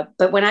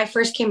 But when I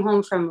first came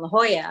home from La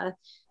Jolla,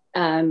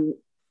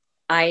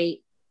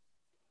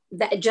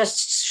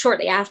 just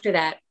shortly after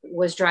that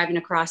was driving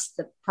across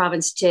the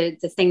province to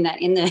the thing that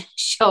in the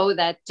show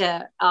that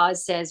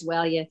Oz says,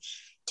 well, you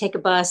take a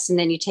bus and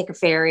then you take a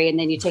ferry and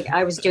then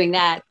I was doing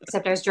that,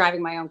 except I was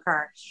driving my own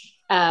car.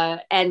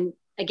 And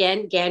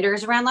again, Gander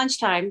is around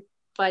lunchtime,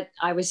 but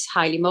I was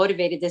highly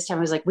motivated this time. I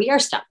was like, we are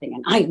stopping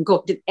and I'm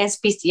going to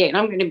SPCA and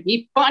I'm going to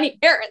meet Bonnie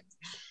Parent.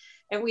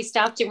 And we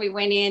stopped and we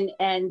went in,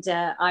 and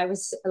I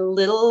was a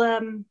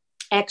little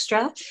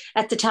extra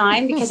at the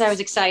time because I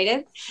was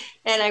excited.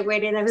 And I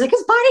went in, I was like,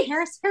 is Bonnie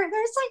Harris here?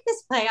 There's like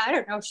this play. I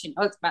don't know if she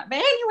knows about it. But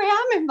anyway,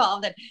 I'm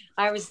involved. And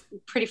I was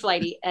pretty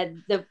flighty.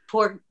 And the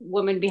poor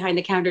woman behind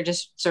the counter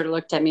just sort of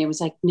looked at me and was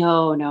like,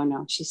 no,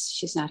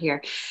 she's not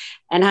here.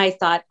 And I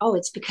thought, oh,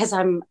 it's because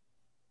I'm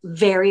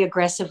very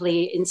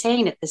aggressively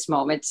insane at this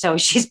moment. So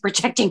she's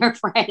protecting her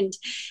friend.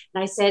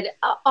 And I said,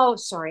 oh,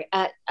 sorry.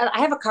 I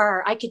have a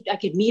car. I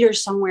could meet her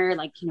somewhere,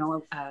 like,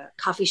 a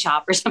coffee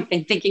shop or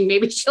something, thinking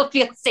maybe she'll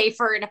feel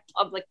safer in a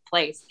public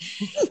place.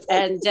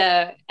 And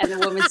the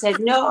woman said,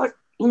 no.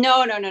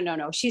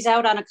 She's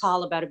out on a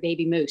call about a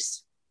baby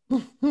moose.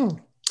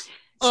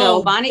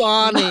 So Bonnie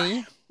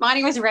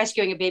was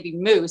rescuing a baby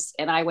moose.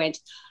 And I went,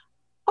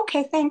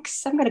 okay,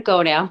 thanks. I'm going to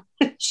go now.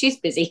 She's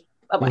busy.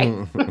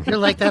 Bye-bye. You're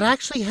like, that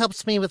actually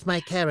helps me with my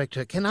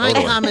character. Can I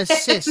come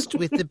assist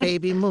with the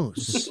baby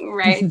moose?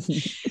 Right.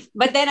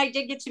 But then I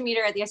did get to meet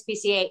her at the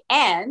SPCA,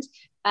 and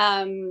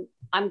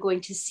I'm going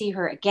to see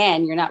her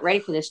again. You're not ready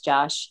for this,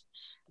 Josh.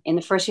 In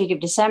the first week of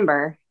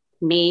December,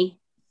 me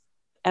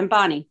and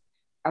Bonnie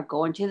are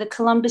going to the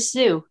Columbus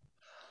Zoo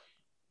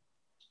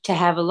to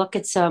have a look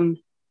at some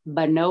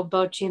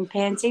bonobo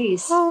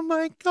chimpanzees. Oh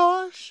my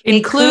gosh.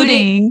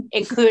 Including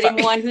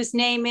one whose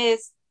name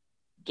is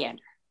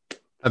Gander.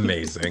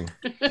 Amazing.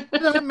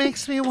 That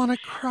makes me want to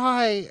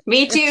cry.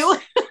 Me too.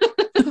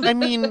 I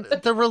mean,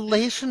 the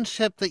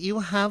relationship that you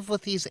have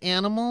with these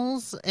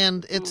animals,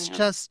 and it's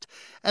just,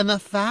 and the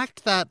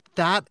fact that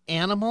that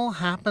animal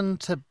happened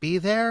to be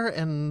there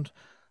and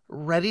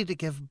ready to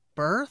give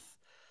birth.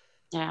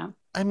 Yeah.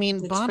 I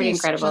mean,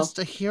 Bonnie's just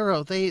a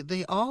hero.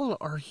 They all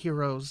are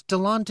heroes.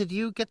 Delon, did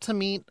you get to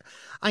meet?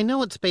 I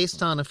know it's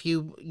based on a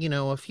few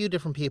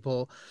different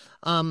people.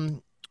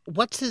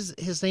 What's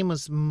his name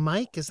was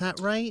Mike? Is that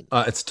right?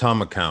 It's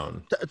Tom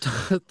McCown.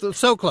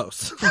 So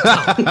close.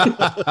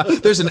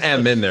 There's an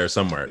M in there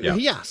somewhere. Yeah.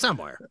 Yeah,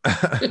 somewhere.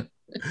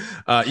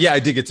 Yeah, I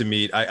did get to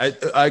meet.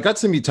 I got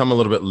to meet Tom a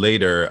little bit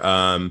later.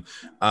 I'm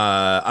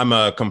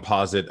a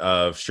composite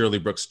of Shirley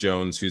Brooks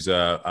Jones, who's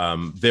a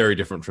very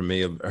different from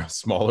me, a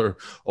smaller,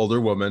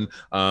 older woman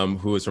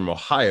who is from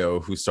Ohio,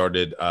 who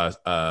started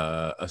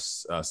a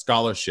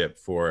scholarship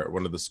for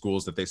one of the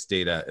schools that they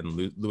stayed at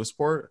in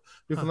Lewisport,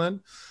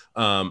 Newfoundland.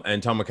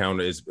 And Tom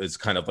McCown is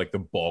kind of like the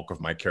bulk of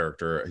my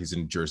character. He's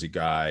a Jersey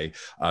guy,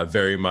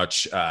 very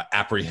much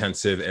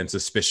apprehensive and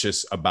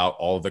suspicious about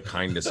all the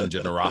kindness and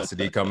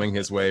generosity coming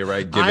his way,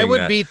 right? I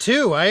would be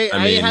too. I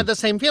had the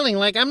same feeling.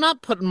 Like, I'm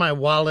not putting my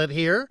wallet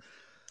here.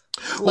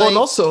 Well, and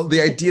also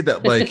the idea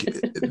that like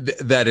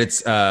that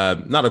it's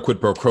not a quid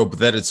pro quo, but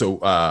that it's a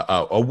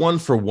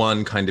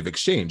 1-for-1 kind of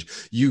exchange.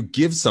 You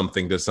give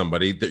something to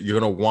somebody that you're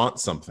going to want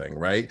something,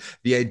 right?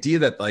 The idea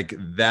that like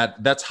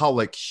that's how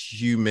like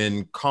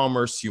human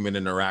commerce, human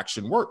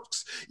interaction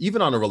works,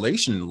 even on a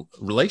relational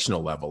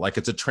level. Like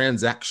it's a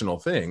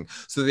transactional thing.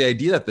 So the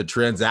idea that the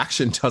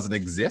transaction doesn't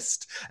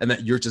exist and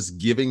that you're just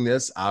giving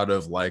this out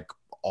of like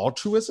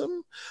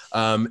altruism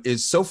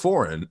is so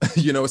foreign,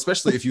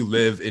 especially if you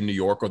live in New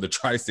York or the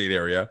tri-state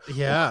area,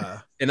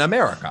 in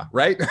America,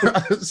 right?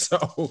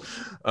 So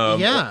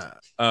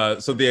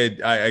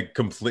I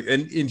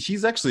completely, and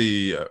he's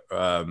actually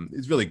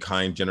he's really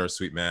kind, generous,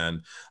 sweet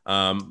man,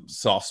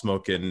 soft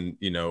spoken,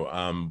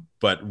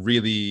 but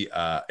really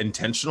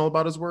intentional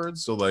about his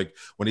words. So like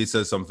when he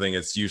says something,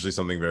 it's usually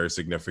something very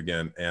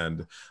significant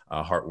and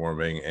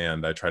heartwarming,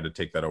 and I try to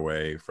take that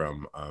away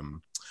from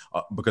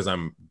because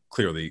I'm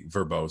clearly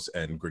verbose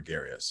and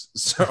gregarious.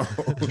 So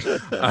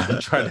I'm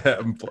trying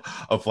to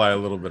apply a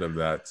little bit of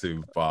that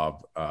to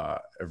Bob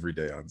every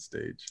day on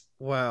stage.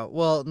 Wow.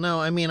 Well, no,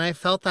 I mean, I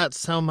felt that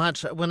so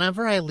much.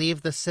 Whenever I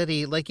leave the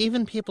city, like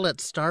even people at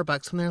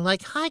Starbucks, when they're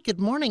like, "Hi, good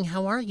morning,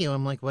 how are you?"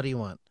 I'm like, "What do you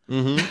want?"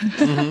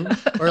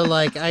 Or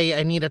like,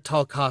 I need a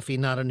tall coffee,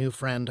 not a new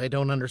friend. I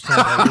don't understand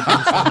why you're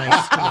being so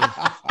nice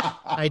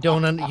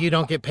to me. You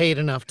don't get paid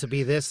enough to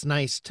be this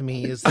nice to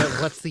me.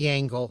 What's the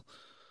angle?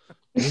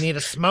 You need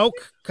a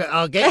smoke?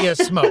 I'll get you a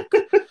smoke.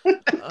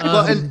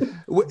 Well,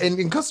 and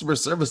in customer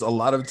service, a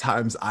lot of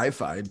times I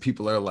find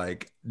people are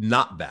like,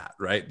 not that,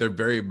 right? They're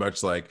very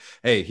much like,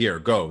 hey, here,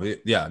 go.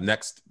 Yeah,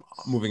 next,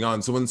 moving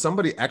on. So when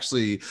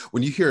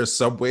you hear a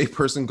subway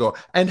person go,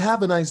 and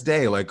have a nice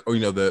day, like,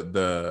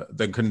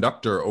 the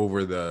conductor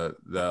over the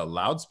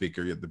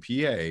loudspeaker, the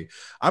PA,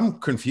 I'm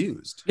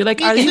confused. You're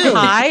like, are you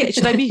high?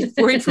 Should I be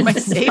worried for my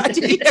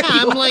safety? Yeah,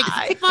 I'm like,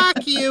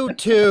 fuck you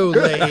too,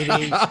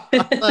 lady.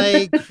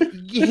 Like,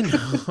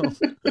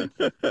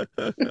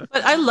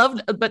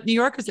 But New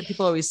Yorkers, that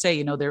people always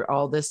say, they're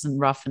all this and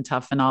rough and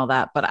tough and all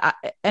that. But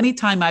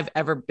anytime I've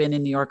ever been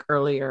in New York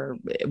earlier,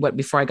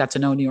 before I got to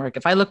know New York,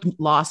 if I looked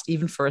lost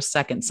even for a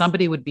second,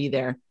 somebody would be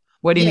there.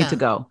 Where do you need to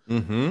go?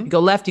 You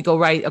go left, you go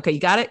right. Okay, you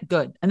got it.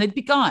 Good. And they'd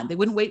be gone. They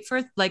wouldn't wait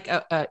for like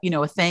a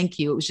thank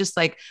you. It was just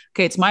like,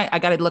 okay, I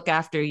got to look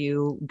after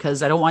you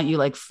because I don't want you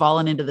like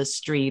falling into the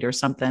street or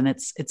something.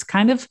 It's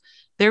kind of,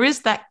 there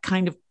is that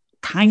kind of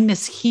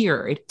kindness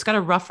here. It's got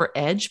a rougher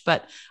edge,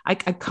 but I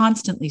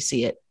constantly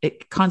see it.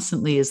 It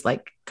constantly is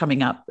like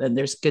coming up, and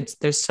there's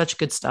such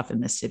good stuff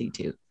in this city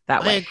too.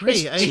 That way. I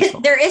agree.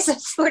 There is a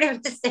sort of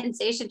a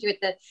sensation to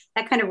it,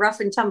 that kind of rough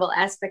and tumble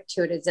aspect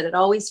to it, is that it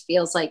always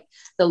feels like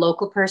the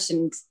local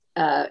person's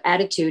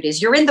attitude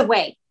is, you're in the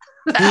way.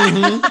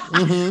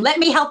 Let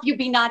me help you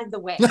be not in the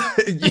way.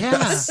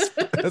 Yes,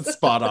 that's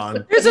spot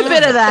on. There's a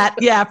bit of that.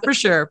 Yeah, for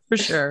sure.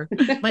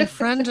 My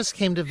friend just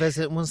came to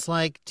visit and was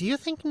like, do you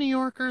think New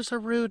Yorkers are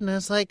rude? And I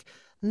was like,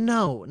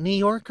 no, New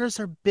Yorkers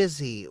are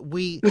busy.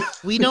 We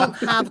don't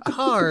have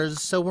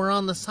cars, so we're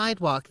on the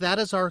sidewalk. That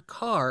is our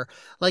car.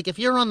 Like, if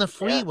you're on the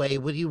freeway,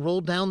 would you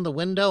roll down the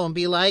window and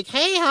be like,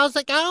 hey, how's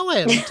it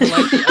going? To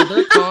like the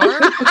other car?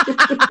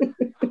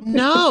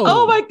 No.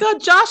 Oh my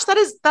God, Josh,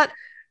 that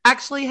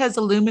actually has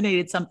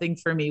illuminated something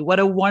for me. What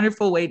a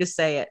wonderful way to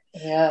say it.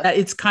 Yeah.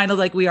 It's kind of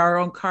like we are our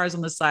own cars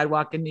on the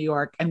sidewalk in New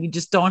York, and we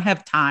just don't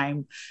have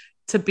time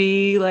to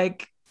be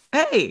like,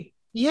 hey.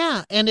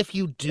 Yeah, and if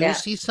you do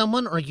see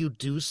someone, or you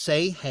do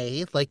say,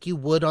 hey, like you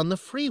would on the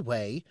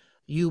freeway,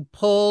 you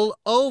pull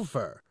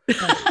over.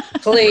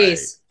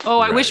 Please. Oh,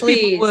 I wish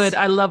people would.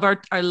 I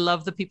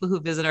love the people who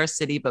visit our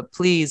city, but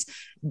please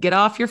get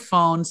off your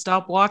phone.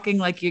 Stop walking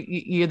like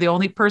you're the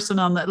only person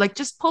on the, like,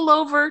 just pull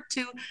over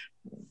to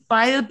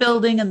by the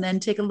building and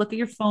then take a look at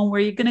your phone where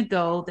you're going to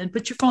go, then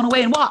put your phone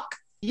away and walk.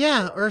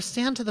 Yeah, or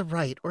stand to the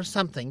right or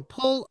something.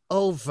 Pull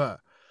over.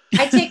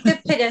 I take the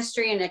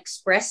pedestrian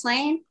express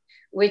lane,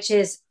 which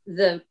is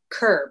the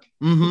curb.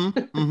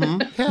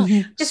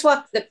 Yeah. Just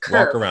walk the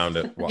curb. Walk around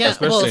it.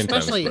 Especially in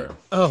Times Square.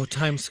 Oh,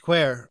 Times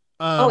Square.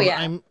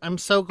 I'm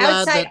so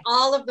glad outside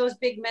all of those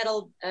big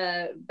metal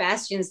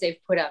bastions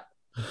they've put up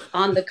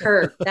on the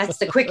curb. That's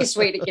the quickest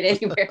way to get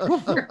anywhere.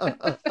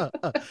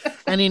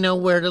 And you know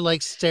where to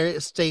like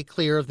stay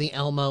clear of the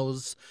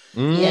Elmos.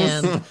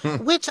 Yes.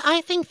 And which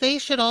I think they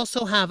should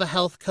also have a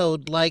health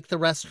code like the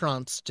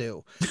restaurants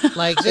do.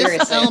 Like this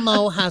Seriously.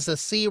 Elmo has a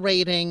C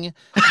rating,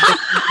 this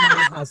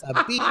Elmo has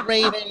a B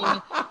rating.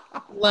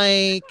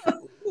 Like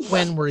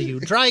When were you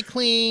dry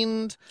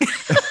cleaned?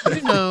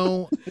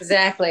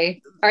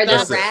 Exactly. Are there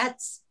That's it.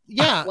 rats?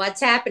 Yeah. What's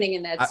happening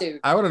in that suit?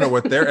 I want to know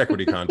what their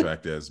equity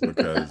contract is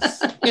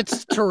because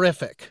It's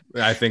terrific.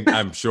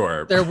 I'm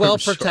sure They're well I'm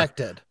sure.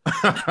 protected.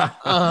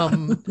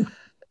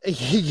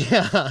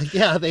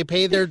 Yeah, they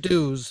pay their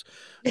dues.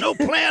 No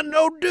plan,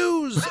 no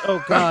dues.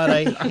 Oh God,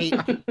 I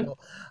hate people.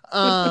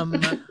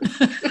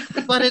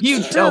 But it's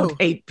You true.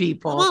 don't hate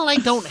people. Well, I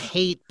don't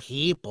hate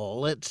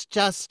people. It's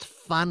just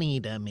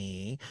funny to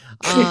me.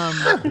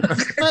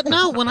 But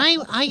no, when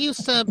I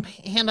used to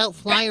hand out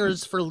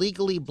flyers for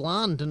Legally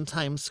Blonde in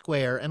Times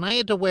Square, and I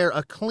had to wear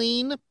a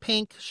clean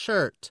pink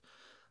shirt.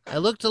 I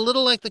looked a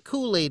little like the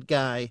Kool-Aid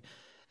guy.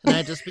 And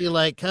I'd just be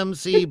like, come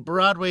see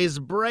Broadway's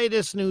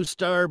brightest new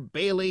star,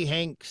 Bailey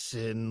Hanks,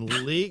 in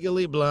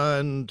Legally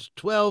Blonde.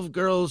 12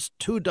 girls,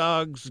 2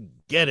 dogs,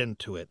 get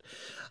into it.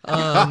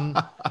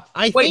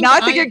 I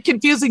think you're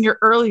confusing your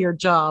earlier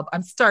job.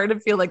 I'm starting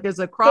to feel like there's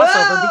a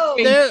crossover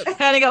between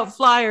handing out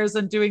flyers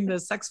and doing the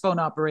sex phone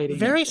operating.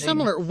 Very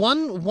similar.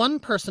 One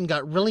person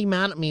got really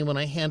mad at me when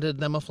I handed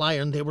them a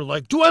flyer, and they were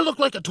like, do I look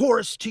like a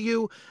tourist to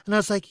you? And I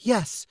was like,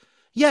 yes.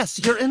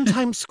 Yes, you're in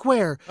Times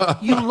Square.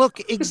 You look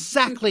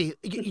exactly,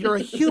 you're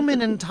a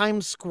human in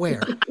Times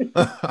Square.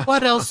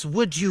 What else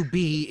would you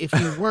be if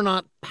you were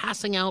not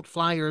passing out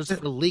flyers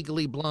for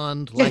Legally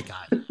Blonde like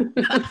I?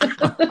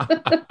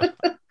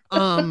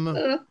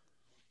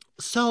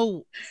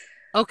 So,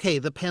 okay,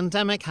 the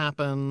pandemic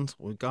happened.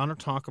 We're going to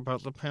talk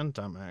about the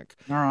pandemic.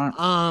 All right.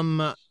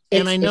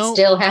 And I know it's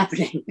still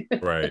happening.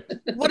 Right.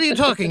 What are you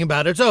talking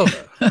about? It's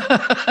over.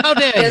 How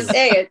dare you? Just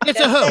say it. It's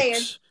Just a hoax. say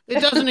it. It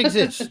doesn't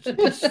exist.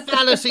 It's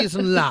fallacies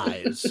and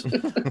lies.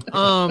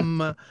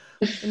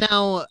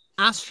 Now,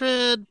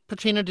 Astrid,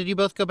 Patrina, did you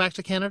both go back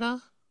to Canada?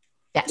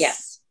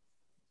 Yes.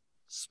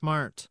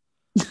 Smart.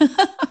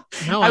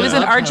 I was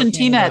in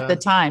Argentina at the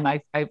time.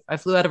 I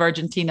flew out of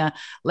Argentina,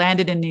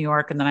 landed in New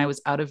York, and then I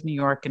was out of New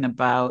York in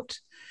about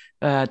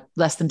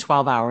less than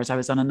 12 hours. I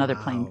was on another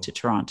plane to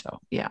Toronto.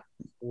 Yeah.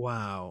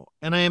 Wow.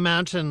 And I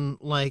imagine,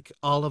 like,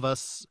 all of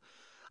us,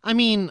 I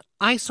mean,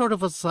 I sort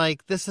of was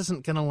like, this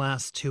isn't going to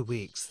last 2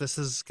 weeks. This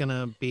is going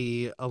to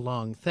be a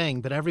long thing.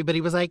 But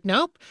everybody was like,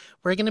 nope,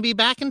 we're going to be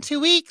back in 2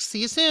 weeks.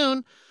 See you soon.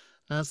 And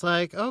I was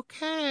like,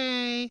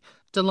 okay.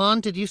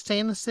 Delon, did you stay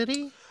in the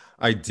city?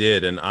 I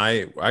did, and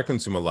I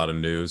consume a lot of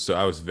news. So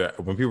I was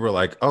when people were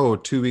like, "Oh,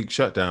 2-week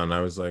shutdown,"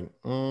 I was like,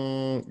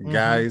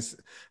 "Guys,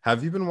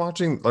 have you been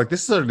watching?" Like,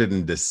 this started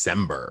in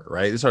December,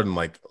 right? It started in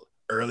like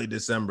early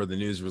December. The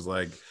news was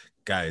like,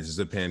 "Guys, there's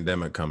a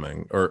pandemic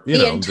coming," or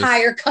the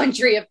entire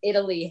country of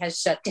Italy has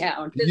shut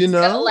down. It's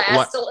gonna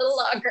last a little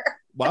longer.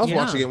 Well, I was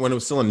watching it when it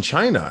was still in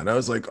China, and I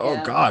was like,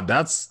 "Oh God,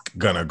 that's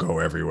gonna go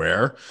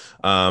everywhere."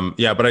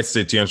 But I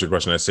stayed, to answer your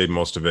question, I stayed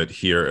most of it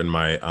here in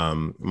my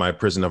my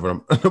prison of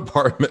an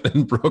apartment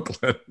in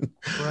Brooklyn.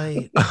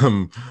 Right.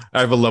 I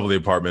have a lovely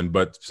apartment,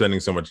 but spending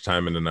so much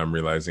time in it, and I'm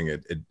realizing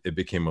it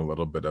became a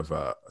little bit of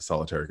a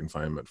solitary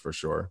confinement for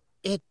sure.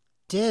 It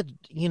did.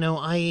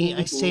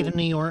 I stayed in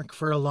New York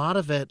for a lot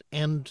of it,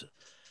 and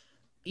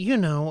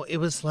it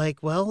was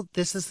like, well,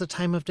 this is the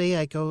time of day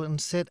I go and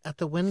sit at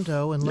the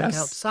window and look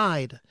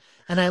outside.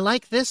 And I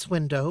like this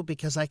window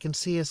because I can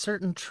see a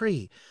certain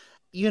tree.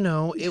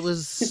 It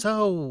was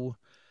so...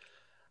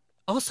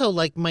 Also,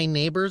 like, my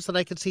neighbors that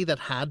I could see that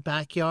had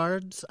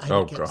backyards, I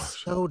would get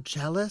so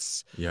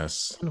jealous.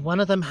 Yes. And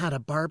one of them had a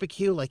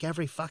barbecue like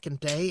every fucking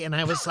day. And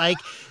I was like,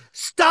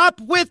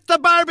 stop with the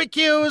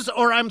barbecues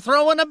or I'm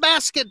throwing a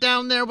basket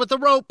down there with a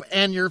rope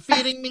and you're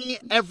feeding me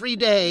every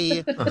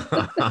day.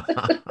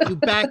 You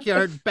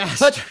backyard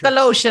bastard. Put the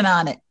lotion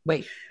on it.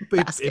 Wait.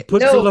 It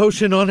puts the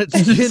lotion on its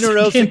skin or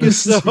else it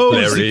gets the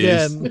hose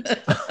again.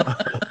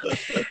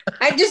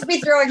 I'd just be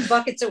throwing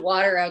buckets of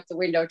water out the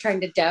window trying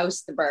to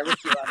douse the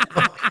barbecue on it.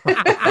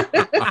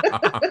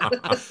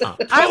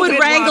 I would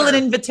wrangle an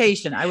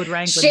invitation.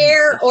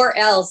 Share or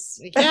else.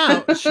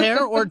 Yeah,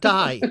 share or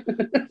die.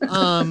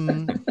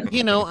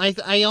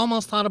 I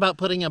almost thought about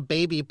putting a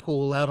baby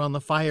pool out on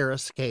the fire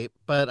escape,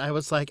 but I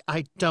was like,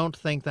 I don't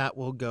think that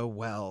will go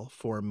well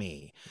for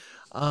me.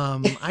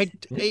 I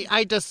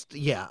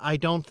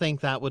don't think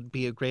that would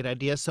be a great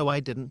idea, so I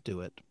didn't do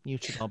it. You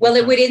should all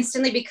it would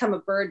instantly become a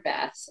bird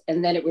bath,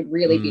 and then it would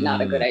really be not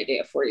a good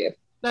idea for you.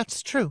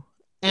 That's true.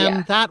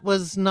 And that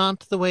was not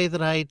the way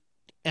that I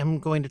am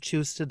going to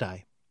choose to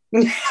die.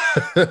 No.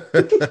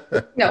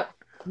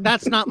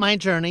 That's not my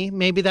journey.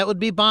 Maybe that would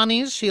be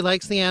Bonnie's. She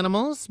likes the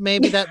animals.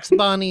 Maybe that's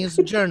Bonnie's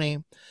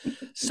journey.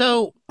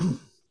 So,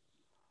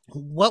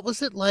 what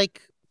was it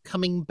like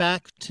coming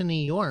back to New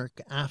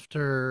York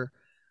after...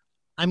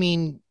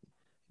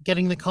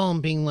 getting the call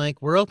and being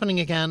like, we're opening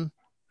again.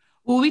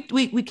 Well,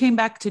 we came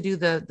back to do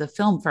the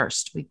film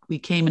first. We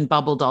came and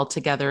bubbled all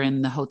together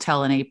in the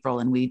hotel in April,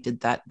 and we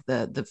did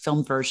the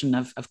film version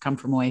of Come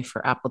From Away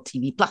for Apple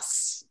TV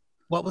Plus.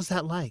 What was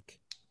that like?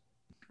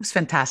 It was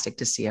fantastic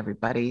to see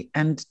everybody,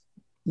 and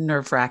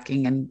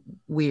nerve-wracking and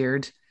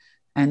weird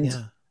and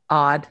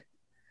odd.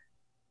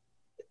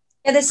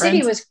 Yeah, the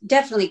city was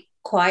definitely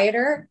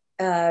quieter.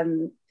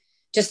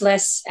 just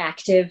less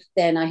active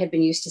than I had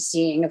been used to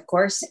seeing, of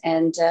course.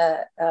 And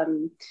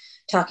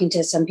talking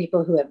to some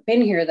people who have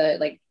been here,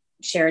 like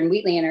Sharon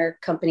Wheatley and her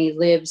company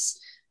lives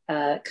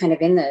kind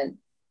of in the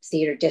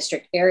theater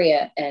district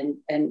area.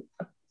 And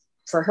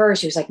for her,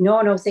 she was like,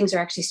 no, things are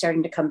actually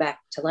starting to come back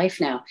to life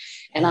now.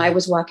 And I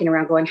was walking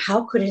around going,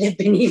 how could it have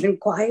been even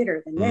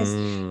quieter than this?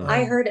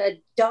 I heard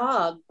a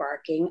dog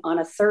barking on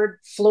a third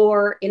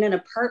floor in an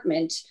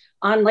apartment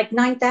on like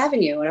 9th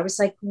Avenue. And I was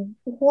like,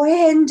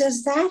 when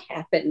does that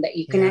happen that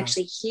you can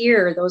actually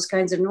hear those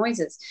kinds of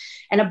noises?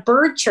 And a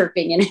bird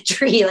chirping in a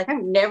tree. Like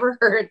I've never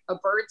heard a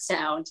bird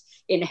sound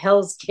in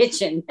Hell's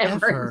Kitchen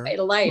ever in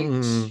my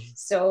life.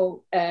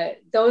 So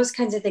those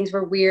kinds of things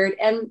were weird.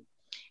 And,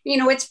 you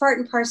know, it's part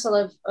and parcel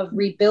of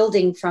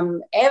rebuilding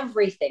from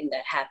everything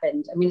that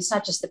happened. I mean, it's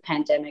not just the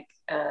pandemic,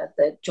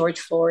 the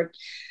George Floyd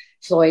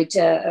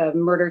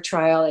murder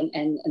trial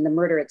and the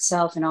murder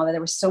itself and all that.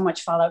 There was so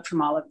much fallout from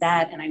all of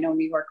that. And I know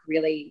New York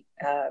really,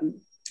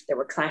 there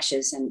were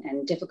clashes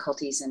and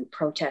difficulties and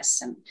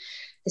protests, and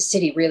the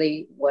city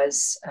really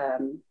was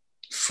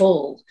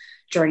full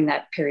during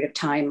that period of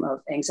time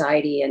of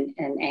anxiety and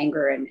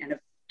anger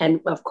and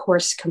of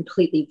course,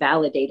 completely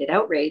validated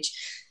outrage.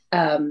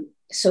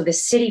 So the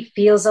city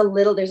feels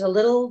there's a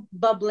little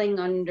bubbling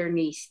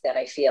underneath that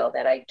I feel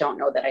that I don't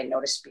know that I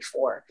noticed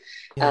before,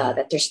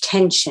 that there's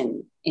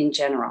tension in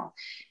general.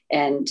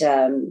 And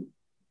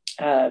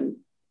the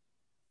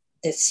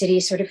city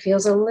sort of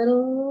feels a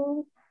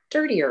little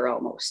dirtier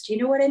almost. You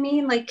know what I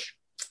mean? Like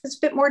there's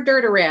a bit more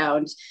dirt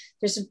around.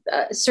 There's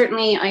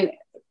certainly, I'm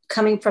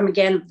coming from,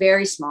 again,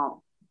 very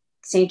small.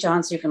 St.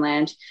 John's,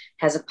 Newfoundland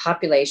has a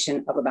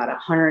population of about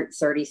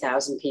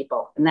 130,000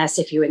 people. And that's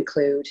if you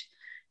include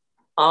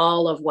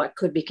all of what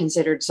could be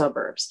considered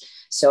suburbs.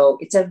 So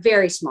it's a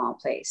very small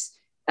place.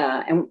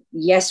 And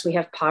yes, we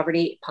have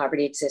poverty.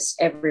 Poverty exists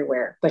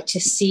everywhere. But to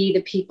see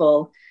the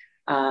people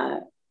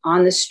on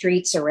the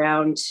streets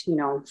around,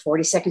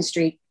 42nd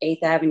Street,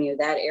 8th Avenue,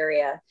 that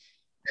area,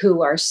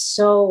 who are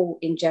so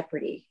in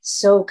jeopardy,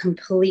 so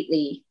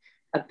completely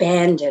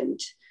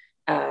abandoned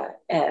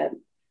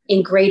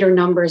in greater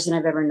numbers than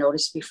I've ever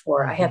noticed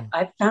before.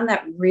 I've found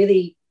that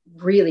really,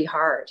 really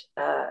hard.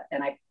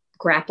 And I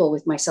grapple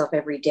with myself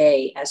every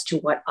day as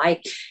to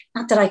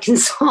not that I can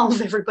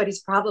solve everybody's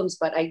problems,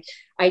 but I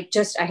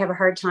have a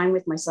hard time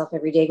with myself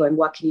every day going,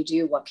 what can you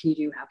do? What can you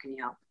do? How can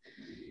you help?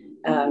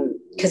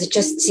 Because it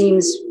just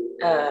seems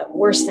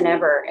worse than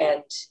ever.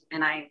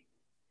 And I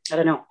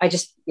don't know. I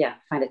just,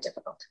 find it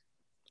difficult.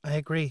 I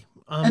agree.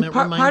 It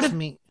reminds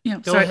me.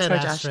 Go ahead,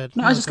 Astrid.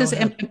 No, I was just going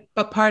to say,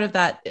 but part of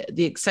that,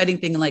 the exciting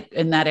thing, like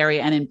in that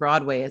area and in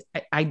Broadway, is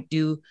I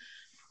do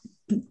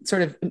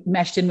sort of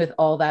meshed in with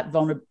all that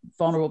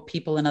vulnerable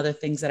people and other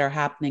things that are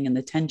happening and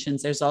the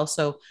tensions. There's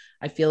also,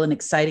 I feel, an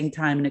exciting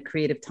time and a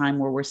creative time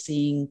where we're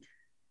seeing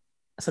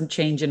some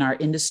change in our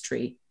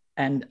industry,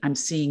 and I'm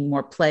seeing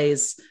more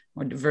plays,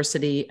 more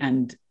diversity,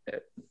 and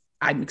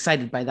I'm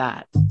excited by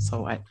that.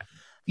 So on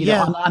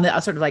the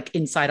sort of like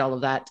inside all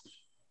of that,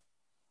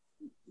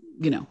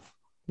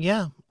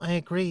 Yeah, I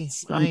agree.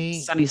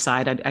 Sunny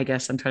side, I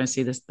guess I'm trying to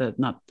see this,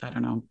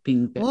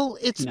 being,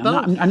 it's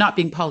both. I'm not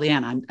being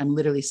Pollyanna. I'm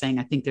literally saying,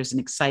 I think there's an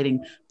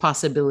exciting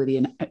possibility,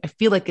 and I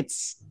feel like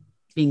it's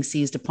being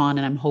seized upon,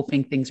 and I'm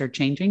hoping things are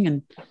changing.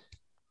 And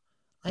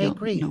I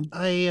agree.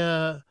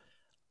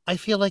 I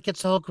feel like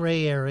it's all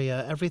gray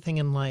area. Everything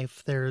in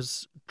life,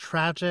 there's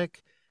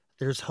tragic,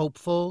 there's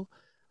hopeful,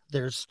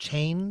 there's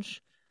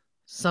change.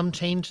 Some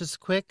change is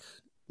quick.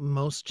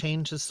 Most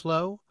change is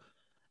slow.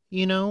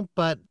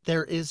 But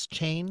there is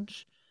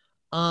change.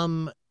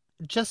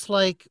 Just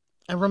like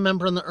I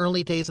remember in the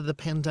early days of the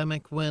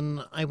pandemic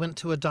when I went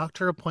to a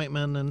doctor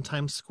appointment in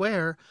Times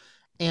Square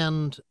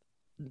and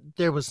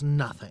there was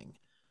nothing.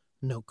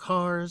 No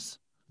cars,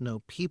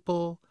 no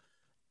people.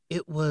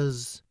 It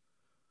was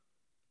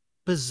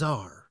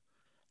bizarre.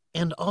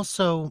 And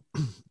also,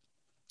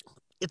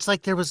 it's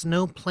like there was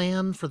no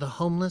plan for the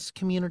homeless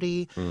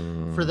community,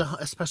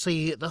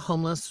 especially the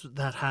homeless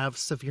that have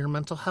severe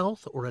mental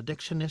health or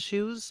addiction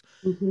issues.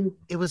 Mm-hmm.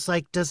 It was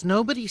like, does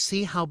nobody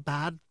see how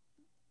bad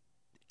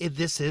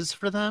this is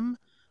for them?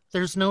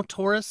 There's no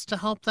tourists to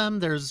help them.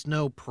 There's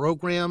no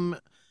program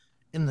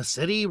in the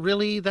city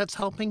really that's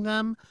helping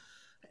them.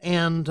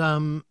 And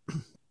that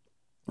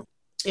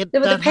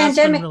has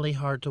been really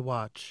hard to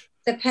watch.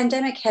 The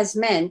pandemic has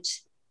meant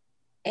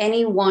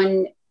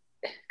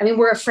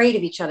we're afraid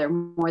of each other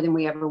more than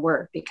we ever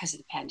were because of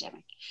the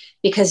pandemic,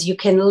 because you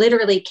can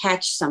literally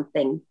catch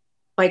something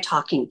by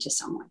talking to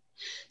someone.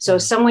 So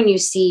someone you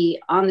see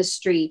on the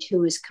street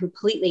who is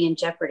completely in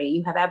jeopardy,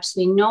 you have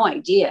absolutely no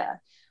idea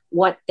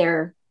what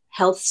their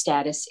health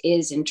status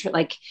is.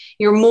 Like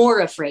you're more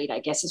afraid, I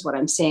guess is what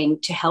I'm saying,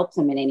 to help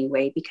them in any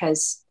way,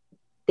 because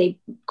they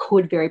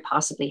could very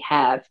possibly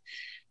have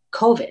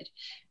COVID,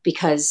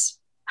 because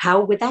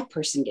how would that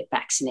person get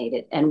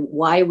vaccinated? And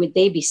why would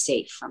they be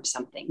safe from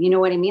something? You know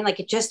what I mean?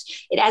 Like it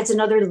adds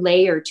another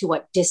layer to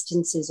what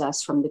distances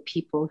us from the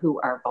people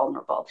who are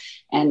vulnerable.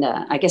 And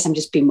I guess I'm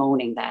just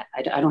bemoaning that.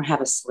 I don't have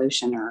a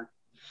solution or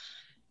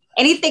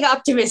anything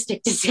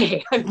optimistic to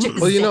say. I'm just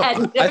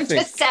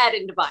just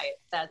saddened by it.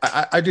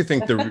 I do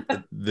think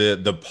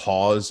the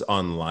pause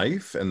on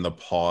life and the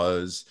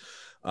pause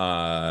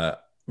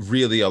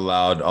really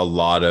allowed a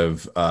lot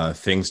of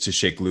things to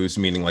shake loose,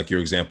 meaning like your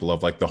example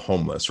of like the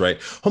homeless,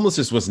 right?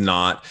 Homelessness was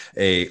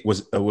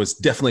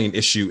definitely an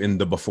issue in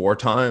the before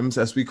times,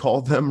 as we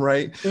call them,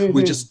 right?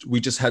 Mm-hmm. We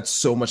just had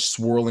so much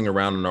swirling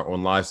around in our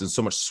own lives and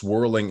so much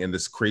swirling in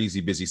this crazy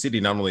busy city.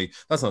 Not only,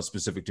 that's not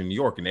specific to New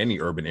York, in any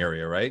urban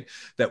area, right?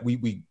 That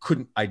we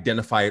couldn't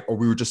identify it, or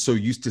we were just so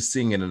used to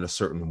seeing it in a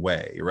certain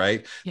way,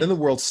 right? Yeah. Then the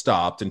world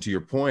stopped. And to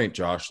your point,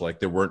 Josh, like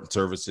there weren't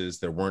services,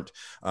 there weren't,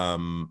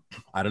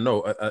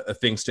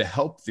 things to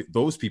help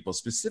those people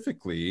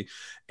specifically.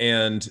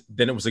 And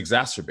then it was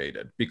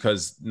exacerbated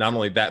because not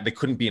only that, they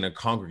couldn't be in a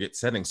congregate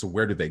setting. So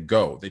where did they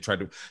go? They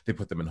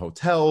put them in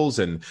hotels,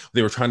 and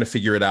they were trying to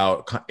figure it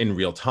out in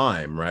real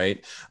time.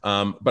 Right.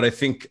 But I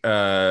think,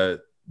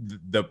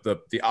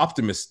 the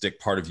optimistic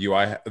part of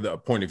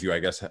the point of view, I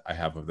guess I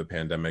have of the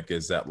pandemic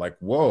is that like,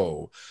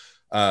 whoa,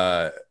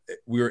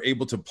 we were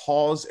able to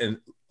pause and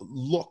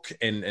look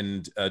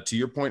and to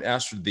your point,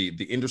 Astrid,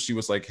 the industry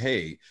was like,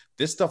 hey,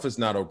 this stuff is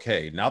not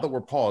okay. Now that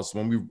we're paused,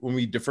 when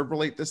we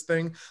defibrillate this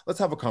thing, let's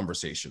have a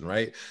conversation,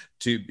 right?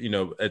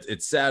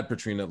 It's sad,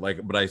 Patrina,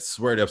 but I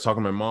swear to you, I was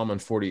talking to my mom on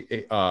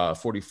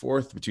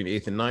 44th between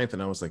 8th and 9th,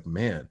 and I was like,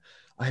 man,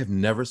 I have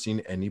never seen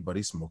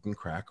anybody smoking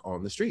crack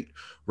on the street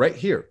right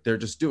here. They're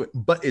just doing,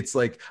 but it's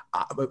like,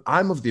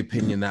 I'm of the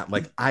opinion that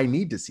like, I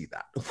need to see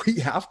that.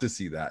 We have to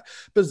see that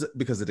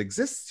because it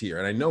exists here.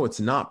 And I know it's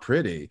not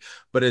pretty,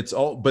 but it's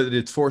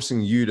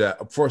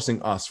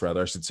forcing us,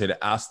 I should say,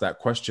 to ask that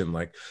question.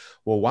 Like,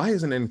 well, why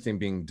isn't anything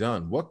being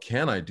done? What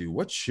can I do?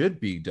 What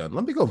should be done?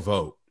 Let me go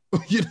vote,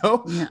 Yeah.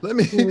 let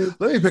me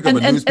pick up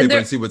a newspaper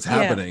and see what's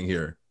happening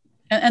here.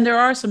 And there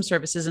are some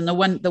services, and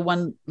the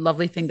one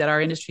lovely thing that our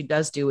industry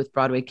does do with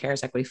Broadway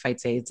Cares Equity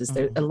Fights AIDS is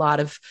there a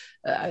lot of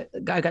I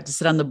got to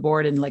sit on the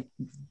board and like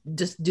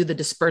just do the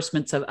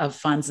disbursements of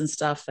funds and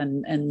stuff,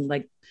 and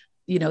like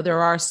there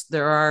are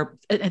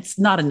it's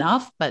not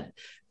enough, but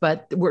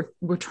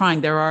we're trying.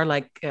 There are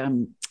like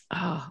I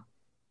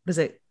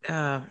forget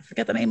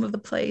the name of the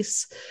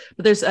place,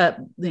 but there's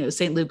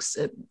St. Luke's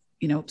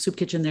Soup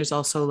Kitchen. There's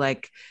also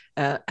like,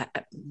 I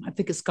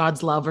think it's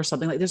God's Love or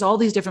something like, there's all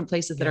these different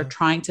places that are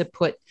trying to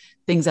put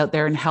things out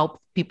there and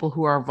help people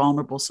who are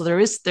vulnerable. So there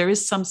is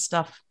some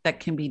stuff that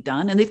can be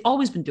done, and they've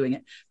always been doing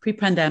it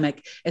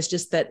pre-pandemic. It's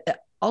just that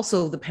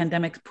also the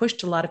pandemic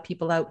pushed a lot of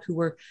people out who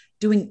were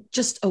doing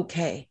just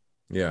okay.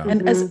 Yeah.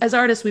 And as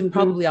artists, we've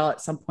probably all at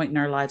some point in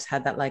our lives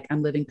had that, like,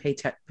 I'm living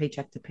paycheck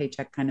to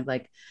paycheck kind of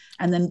like,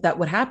 and then that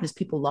what happened is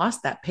people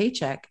lost that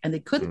paycheck and they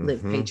couldn't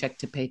live paycheck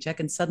to paycheck.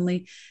 And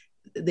suddenly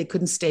they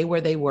couldn't stay where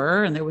they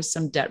were, and there was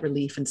some debt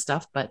relief and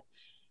stuff, but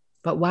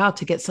wow,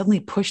 to get suddenly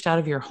pushed out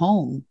of your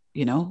home,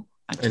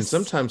 and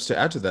sometimes, to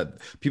add to that,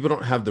 people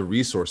don't have the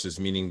resources,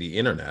 meaning the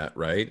internet,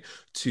 right,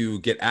 to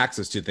get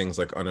access to things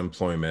like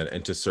unemployment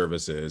and to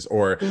services,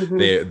 or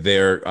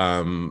they're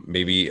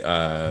maybe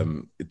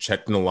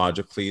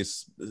technologically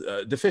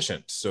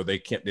deficient, so they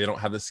don't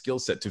have the skill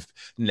set to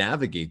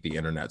navigate the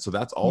internet. So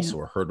that's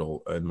also a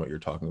hurdle in what you're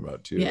talking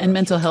about too. Yeah, and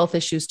mental health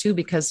issues too,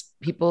 because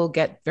people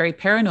get very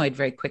paranoid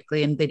very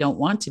quickly, and they don't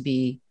want to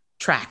be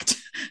tracked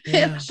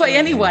by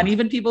anyone,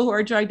 even people who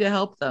are trying to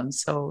help them.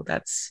 So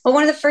that's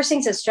one of the first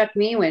things that struck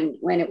me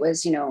when it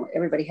was,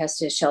 everybody has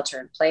to shelter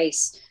in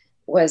place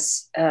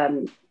was,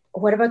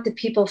 what about the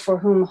people for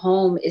whom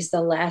home is the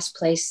last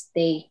place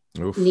they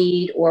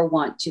need or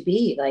want to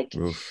be? Like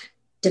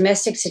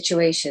domestic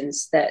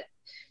situations that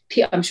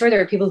I'm sure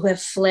there are people who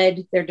have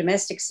fled their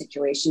domestic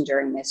situation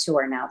during this who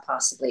are now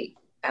possibly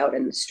out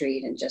in the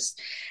street, and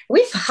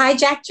we've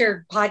hijacked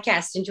your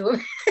podcast into a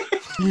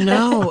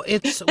no,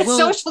 it's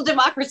social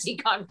democracy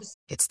conversation.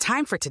 It's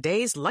time for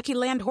today's Lucky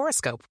Land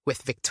horoscope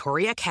with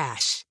Victoria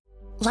Cash.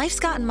 Life's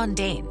gotten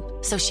mundane,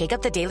 so shake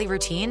up the daily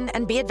routine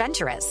and be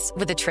adventurous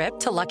with a trip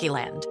to Lucky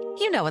Land.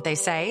 You know what they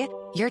say,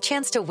 your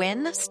chance to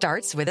win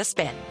starts with a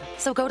spin.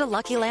 So go to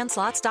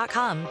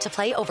LuckyLandSlots.com to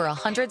play over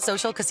 100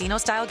 social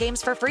casino-style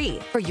games for free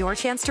for your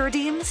chance to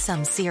redeem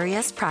some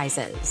serious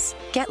prizes.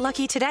 Get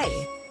lucky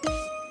today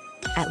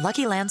at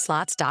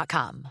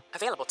LuckyLandSlots.com.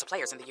 Available to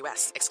players in the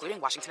U.S., excluding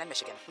Washington and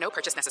Michigan. No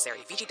purchase necessary.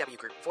 VGW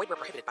Group. Void where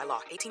prohibited by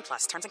law.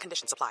 18+. Terms and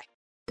conditions apply.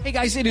 Hey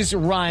guys, it is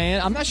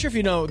Ryan. I'm not sure if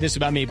you know this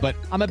about me, but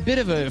I'm a bit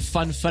of a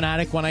fun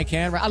fanatic when I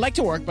can. I like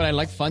to work, but I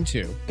like fun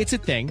too. It's a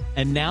thing.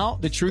 And now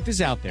the truth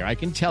is out there. I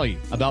can tell you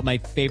about my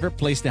favorite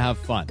place to have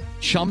fun.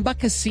 Chumba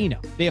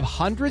Casino. They have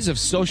hundreds of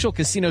social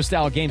casino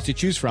style games to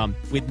choose from,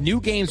 with new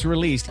games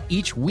released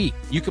each week.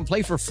 You can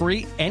play for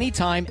free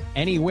anytime,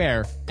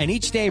 anywhere. And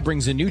each day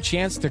brings a new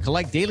chance to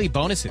collect daily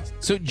bonuses.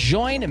 So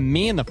join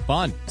me in the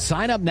fun.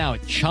 Sign up now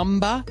at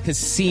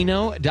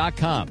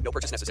ChumbaCasino.com. No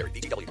purchase necessary.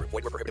 VGW Group.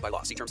 Void where prohibited by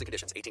law. See terms and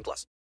conditions.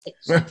 18+.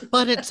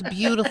 But it's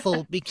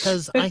beautiful,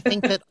 because I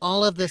think that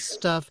all of this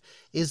stuff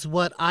is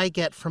what I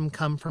get from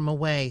Come From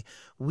Away.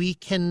 We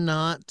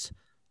cannot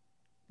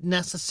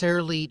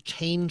necessarily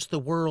change the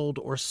world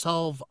or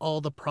solve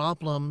all the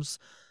problems,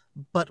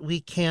 but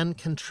we can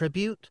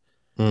contribute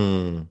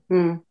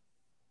When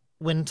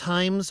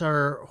times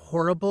are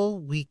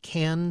horrible, we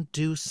can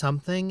do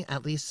something,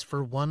 at least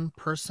for one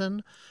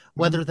person,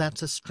 whether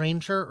that's a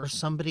stranger or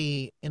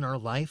somebody in our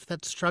life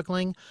that's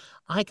struggling.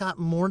 I got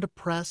more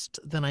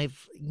depressed than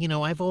I've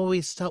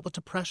always dealt with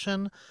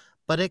depression,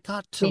 but it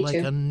got to like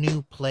a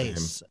new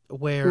place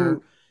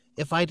where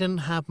if I didn't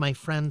have my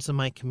friends in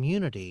my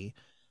community,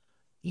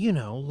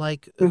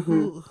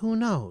 who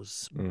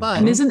knows? But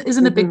and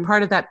isn't a big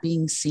part of that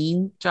being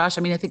seen, Josh?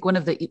 I mean, I think one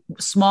of the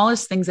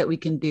smallest things that we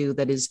can do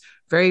that is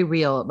very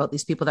real about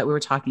these people that we were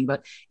talking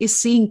about is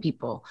seeing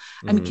people.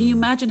 I mean, can you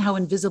imagine how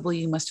invisible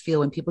you must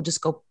feel when people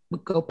just go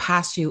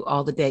past you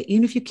all the day?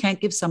 Even if you can't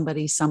give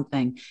somebody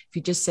something, if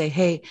you just say,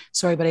 hey,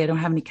 sorry, buddy, I don't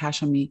have any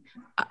cash on me.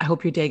 I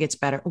hope your day gets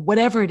better.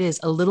 Whatever it is,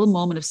 a little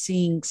moment of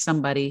seeing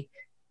somebody,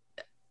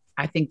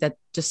 I think that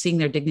just seeing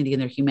their dignity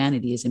and their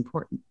humanity is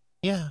important.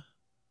 Yeah.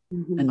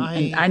 And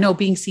I know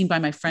being seen by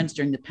my friends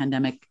during the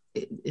pandemic,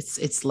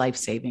 it's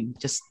life-saving.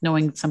 Just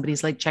knowing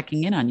somebody's like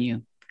checking in on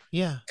you.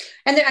 Yeah.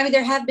 And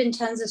there have been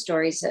tons of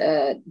stories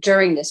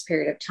during this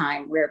period of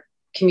time where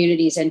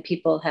communities and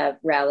people have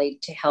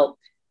rallied to help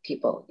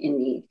people in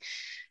need.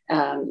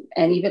 And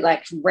even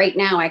like right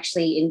now,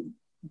 actually in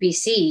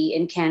BC,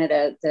 in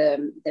Canada,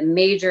 the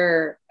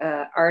major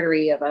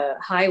artery of a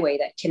highway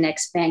that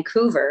connects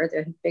Vancouver,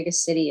 the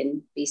biggest city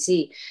in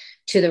BC,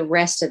 to the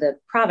rest of the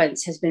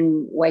province has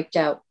been wiped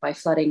out by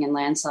flooding and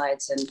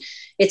landslides. And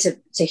it's a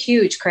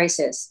huge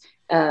crisis.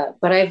 But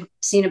I've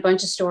seen a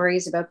bunch of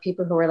stories about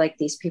people who were like,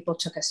 these people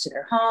took us to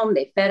their home,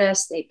 they fed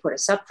us, they put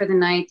us up for the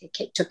night, they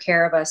took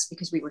care of us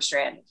because we were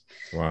stranded.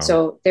 Wow.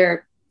 So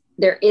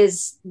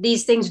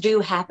these things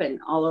do happen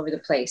all over the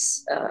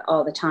place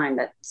all the time,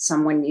 that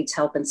someone needs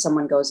help and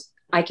someone goes,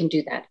 I can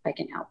do that. I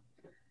can help.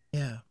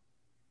 Yeah.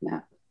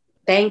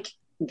 Thank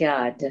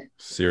God.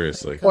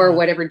 Seriously. Or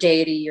whatever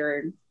deity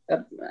you're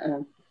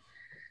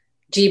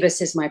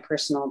Jeebus is my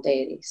personal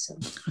deity. So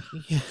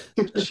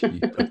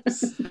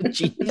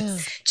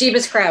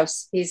Jeebus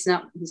Krause. He's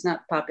not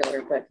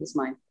popular, but he's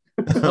mine.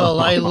 Well,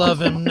 I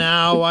love him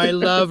now. I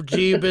love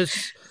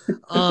Jeebus.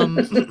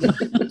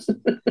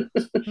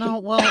 No,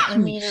 well, I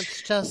mean,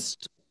 it's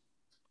just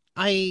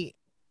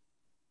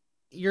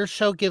your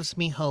show gives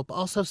me hope.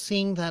 Also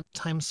seeing that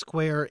Times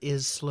Square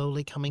is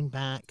slowly coming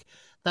back,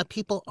 that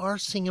people are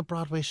seeing a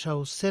Broadway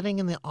show, sitting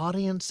in the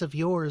audience of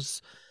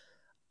yours.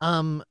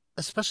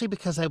 Especially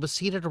because I was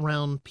seated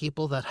around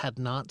people that had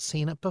not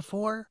seen it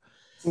before.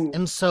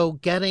 And so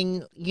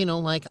getting,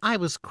 like I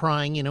was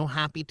crying,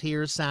 happy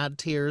tears, sad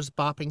tears,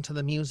 bopping to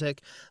the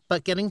music,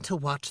 but getting to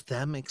watch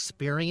them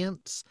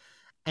experience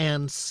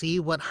and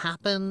see what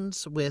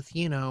happens with,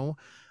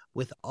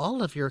 with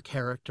all of your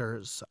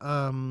characters.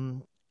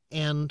 And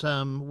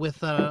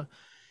with,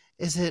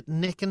 is it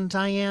Nick and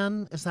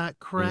Diane? Is that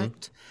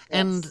correct?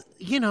 Yes.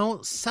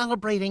 And,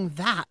 celebrating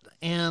that.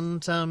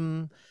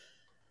 And,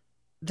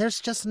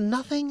 there's just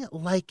nothing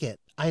like it.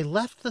 I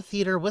left the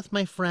theater with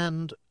my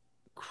friend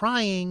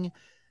crying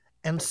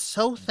and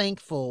so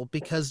thankful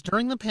because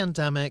during the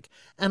pandemic,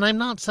 and I'm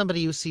not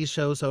somebody who sees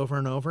shows over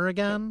and over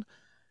again,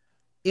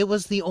 it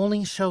was the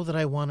only show that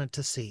I wanted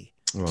to see.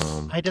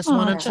 I just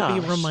wanted to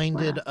be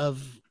reminded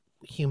of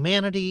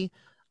humanity.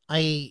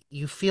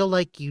 You feel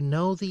like you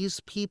know these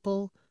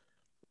people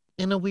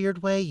in a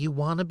weird way. You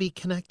want to be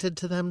connected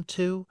to them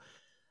too.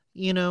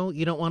 You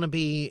don't want to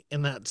be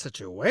in that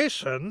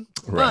situation,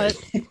 right.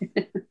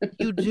 But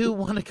you do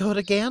want to go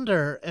to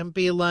Gander and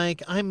be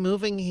like, I'm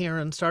moving here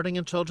and starting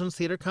a children's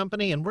theater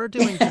company, and we're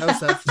doing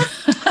Joseph.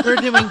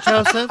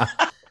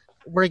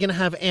 We're going to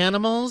have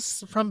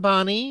animals from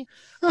Bonnie.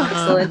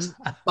 Excellent.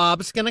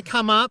 Bob's going to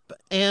come up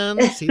and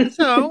see the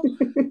show.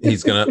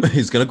 He's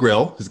gonna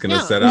grill. He's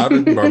gonna set out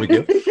and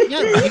barbecue.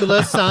 Yeah,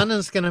 Beulah's son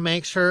is going to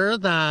make sure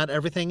that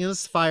everything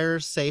is fire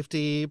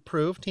safety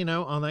proofed,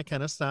 all that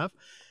kind of stuff.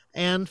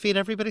 And feed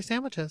everybody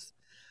sandwiches.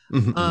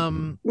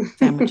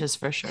 Sandwiches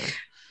for sure.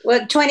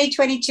 Well,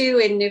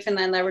 2022 in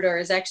Newfoundland Labrador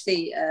is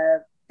actually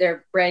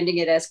they're branding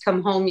it as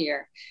Come Home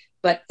Year,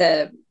 but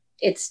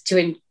it's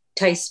to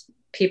entice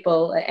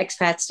people,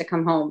 expats, to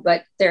come home.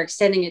 But they're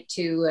extending it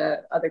to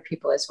other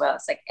people as well.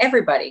 It's like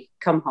everybody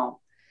come home.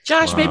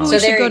 Josh, maybe we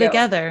should go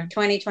together.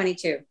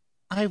 2022.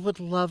 I would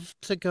love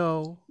to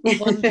go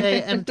one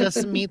day and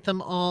just meet them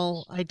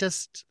all.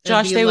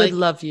 Josh, they would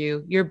love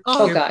you. Your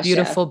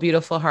beautiful,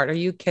 beautiful heart. Are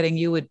you kidding?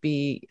 You would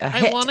be a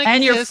hit,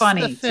 and you're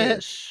funny. The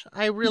fish.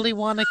 I really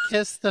want to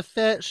kiss the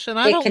fish, and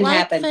I don't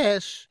like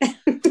fish.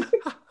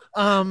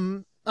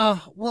 Well,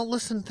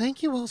 listen.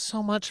 Thank you all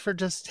so much for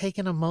just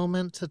taking a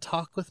moment to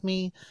talk with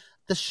me.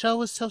 The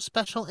show is so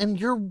special, and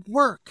your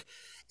work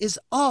is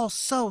all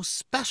so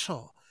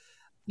special.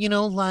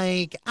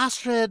 Like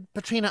Astrid,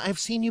 Patrina, I've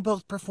seen you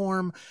both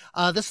perform.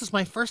 This is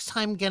my first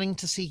time getting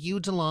to see you,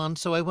 Delon.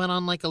 So I went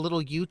on like a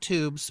little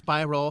YouTube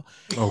spiral.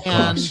 Oh,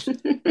 and gosh.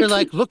 You're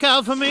like, look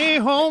out for me,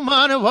 home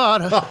on the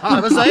water.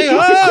 I was like, oh,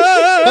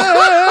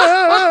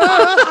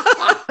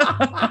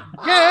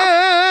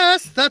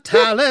 yes, the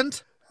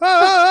talent.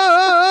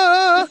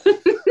 Oh,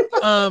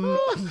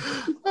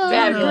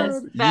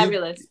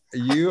 Fabulous.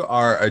 You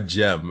are a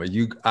gem.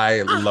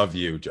 I love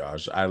you,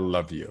 Josh. I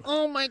love you.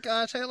 Oh my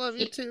gosh, I love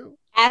you too.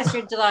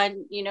 Astrid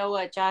Delon, you know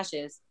what Josh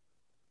is?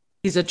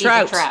 He's a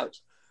trout.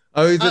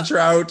 Oh, he's a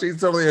trout.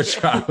 He's totally a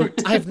trout.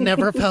 I've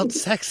never felt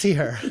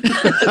sexier.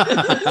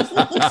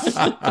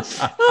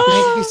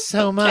 Thank you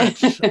so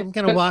much. I'm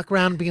going to walk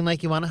around being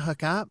like, you want to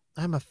hook up?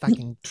 I'm a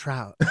fucking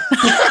trout.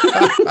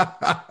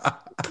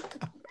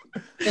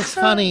 It's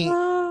funny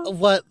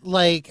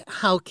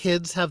how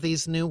kids have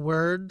these new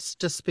words.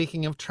 Just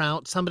speaking of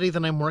trout, somebody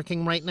that I'm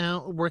working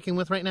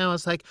with right now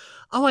is like,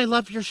 oh, I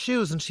love your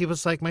shoes. And she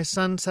was like, my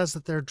son says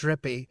that they're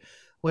drippy,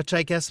 which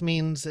I guess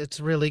means it's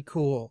really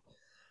cool.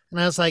 And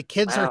I was like,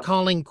 kids are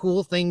calling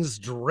cool things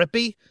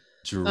drippy?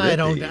 I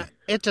don't.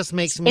 It just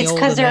makes me old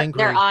and angry. It's because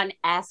they're on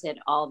acid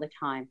all the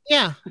time.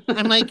 Yeah.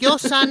 I'm like, your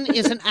son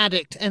is an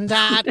addict, and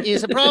that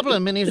is a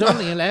problem, and he's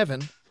only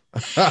 11.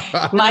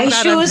 My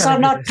shoes are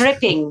not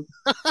dripping.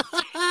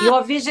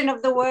 Your vision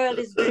of the world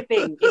is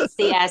dripping. It's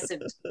the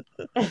acid.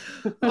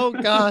 Oh,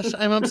 gosh.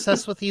 I'm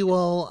obsessed with you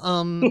all.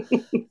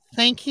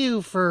 Thank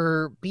you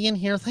for being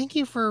here. Thank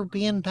you for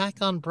being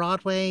back on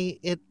Broadway.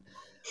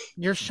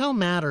 Your show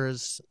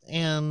matters,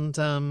 and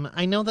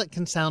I know that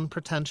can sound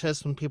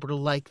pretentious when people are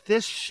like,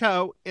 this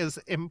show is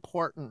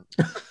important.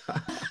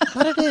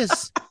 But it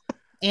is.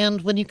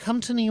 And when you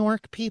come to New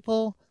York,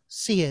 people,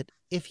 see it.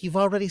 If you've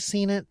already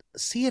seen it,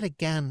 see it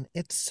again.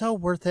 It's so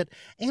worth it.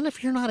 And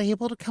if you're not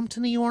able to come to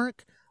New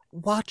York,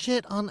 watch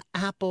it on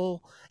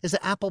Apple. Is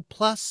it Apple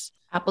Plus?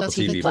 Apple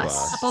TV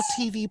Plus. Apple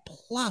TV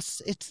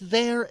Plus. It's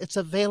there. It's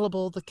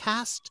available. The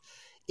cast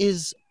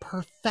is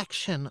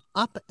perfection,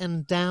 up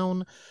and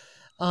down.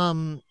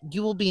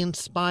 You will be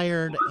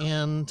inspired,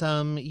 and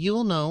you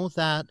will know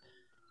that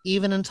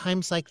even in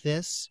times like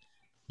this,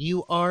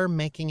 you are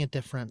making a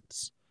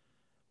difference.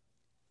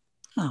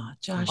 Oh,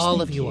 Josh,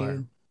 all of you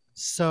are.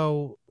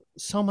 So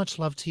much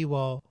love to you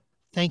all.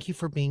 Thank you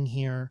for being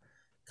here.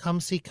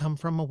 Come see Come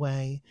From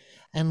Away.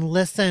 And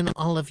listen,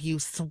 all of you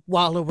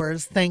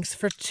swallowers, thanks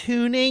for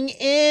tuning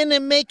in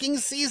and making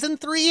season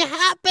 3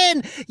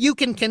 happen. You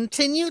can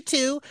continue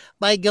to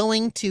by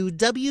going to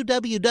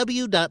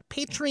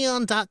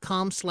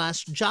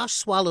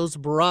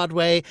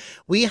www.patreon.com/JoshSwallowsBroadway.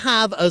 We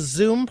have a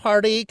Zoom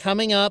party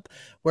coming up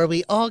where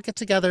we all get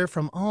together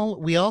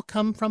we all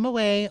come from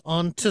away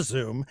onto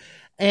Zoom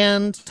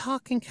and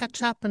talk and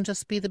catch up and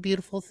just be the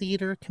beautiful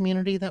theater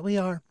community that we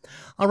are.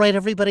 All right,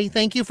 everybody,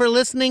 thank you for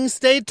listening.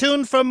 Stay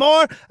tuned for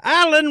more.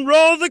 Alan,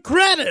 roll the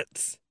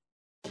credits.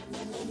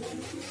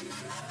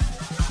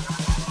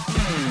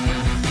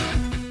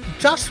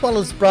 Josh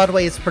Swallows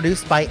Broadway is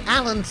produced by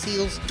Alan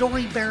Seals,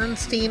 Dory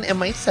Berenstein, and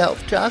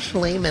myself, Josh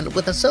Lehman,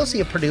 with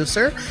associate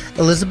producer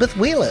Elizabeth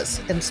Wheelis.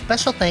 And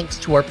special thanks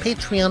to our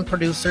Patreon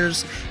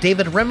producers,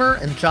 David Rimmer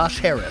and Josh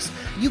Harris.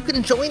 You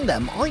can join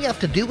them. All you have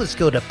to do is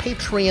go to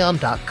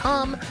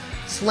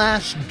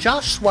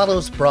patreon.com/Josh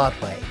Swallows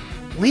Broadway.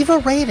 Leave a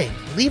rating,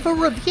 leave a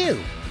review.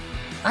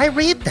 I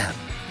read them.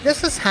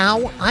 This is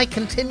how I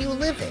continue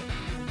living.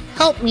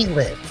 Help me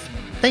live.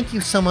 Thank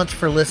you so much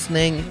for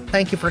listening.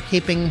 Thank you for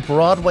keeping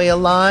Broadway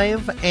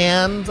alive,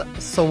 and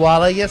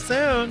swallow you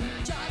soon.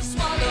 Josh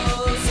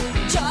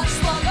Swallows, Josh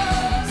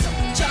Swallows,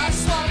 Josh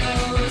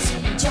Swallows,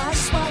 Josh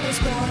Swallows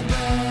Broadway.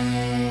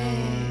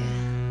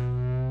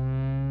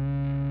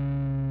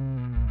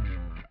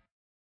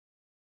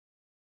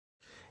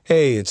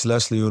 Hey, it's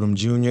Leslie Odom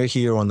Jr.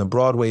 here on the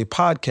Broadway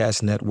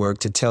Podcast Network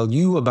to tell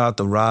you about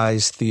the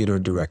Rise Theater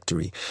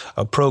Directory,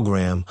 a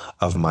program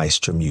of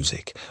Maestro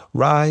Music.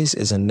 Rise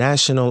is a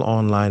national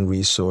online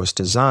resource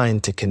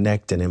designed to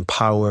connect and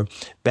empower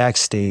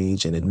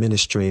backstage and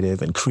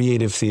administrative and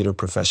creative theater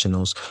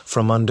professionals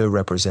from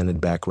underrepresented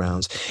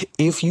backgrounds.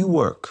 If you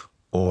work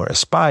or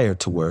aspire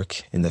to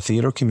work in the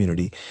theater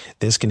community,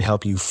 this can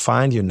help you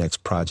find your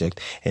next project.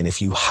 And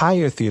if you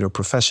hire theater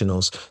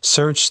professionals,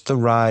 search the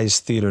Rise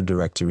Theater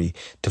Directory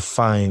to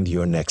find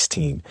your next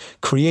team.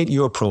 Create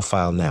your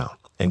profile now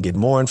and get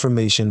more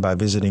information by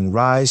visiting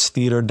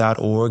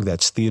risetheater.org.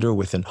 That's theater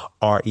with an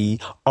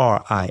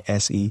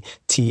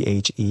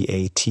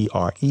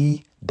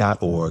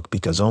RERISETHEATRE.org,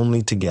 because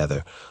only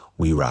together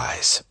we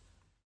rise.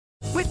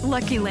 With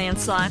Lucky Land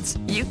Slots,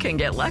 you can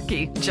get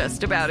lucky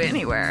just about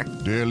anywhere.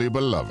 Dearly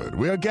beloved,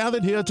 we are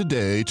gathered here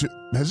today to...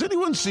 Has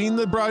anyone seen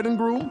the bride and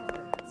groom?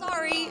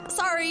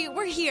 Sorry,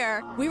 we're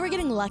here. We were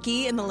getting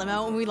lucky in the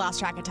limo and we lost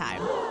track of time.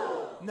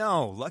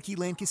 No, Lucky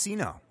Land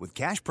Casino, with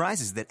cash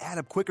prizes that add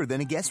up quicker than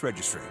a guest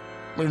registry.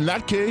 In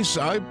that case,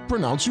 I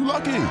pronounce you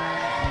lucky.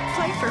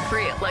 Play for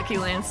free at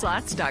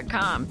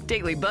LuckyLandSlots.com.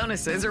 Daily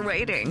bonuses are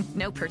waiting.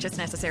 No purchase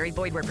necessary.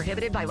 Void where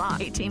prohibited by law.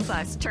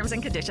 18+. Terms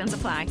and conditions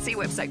apply. See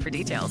website for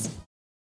details.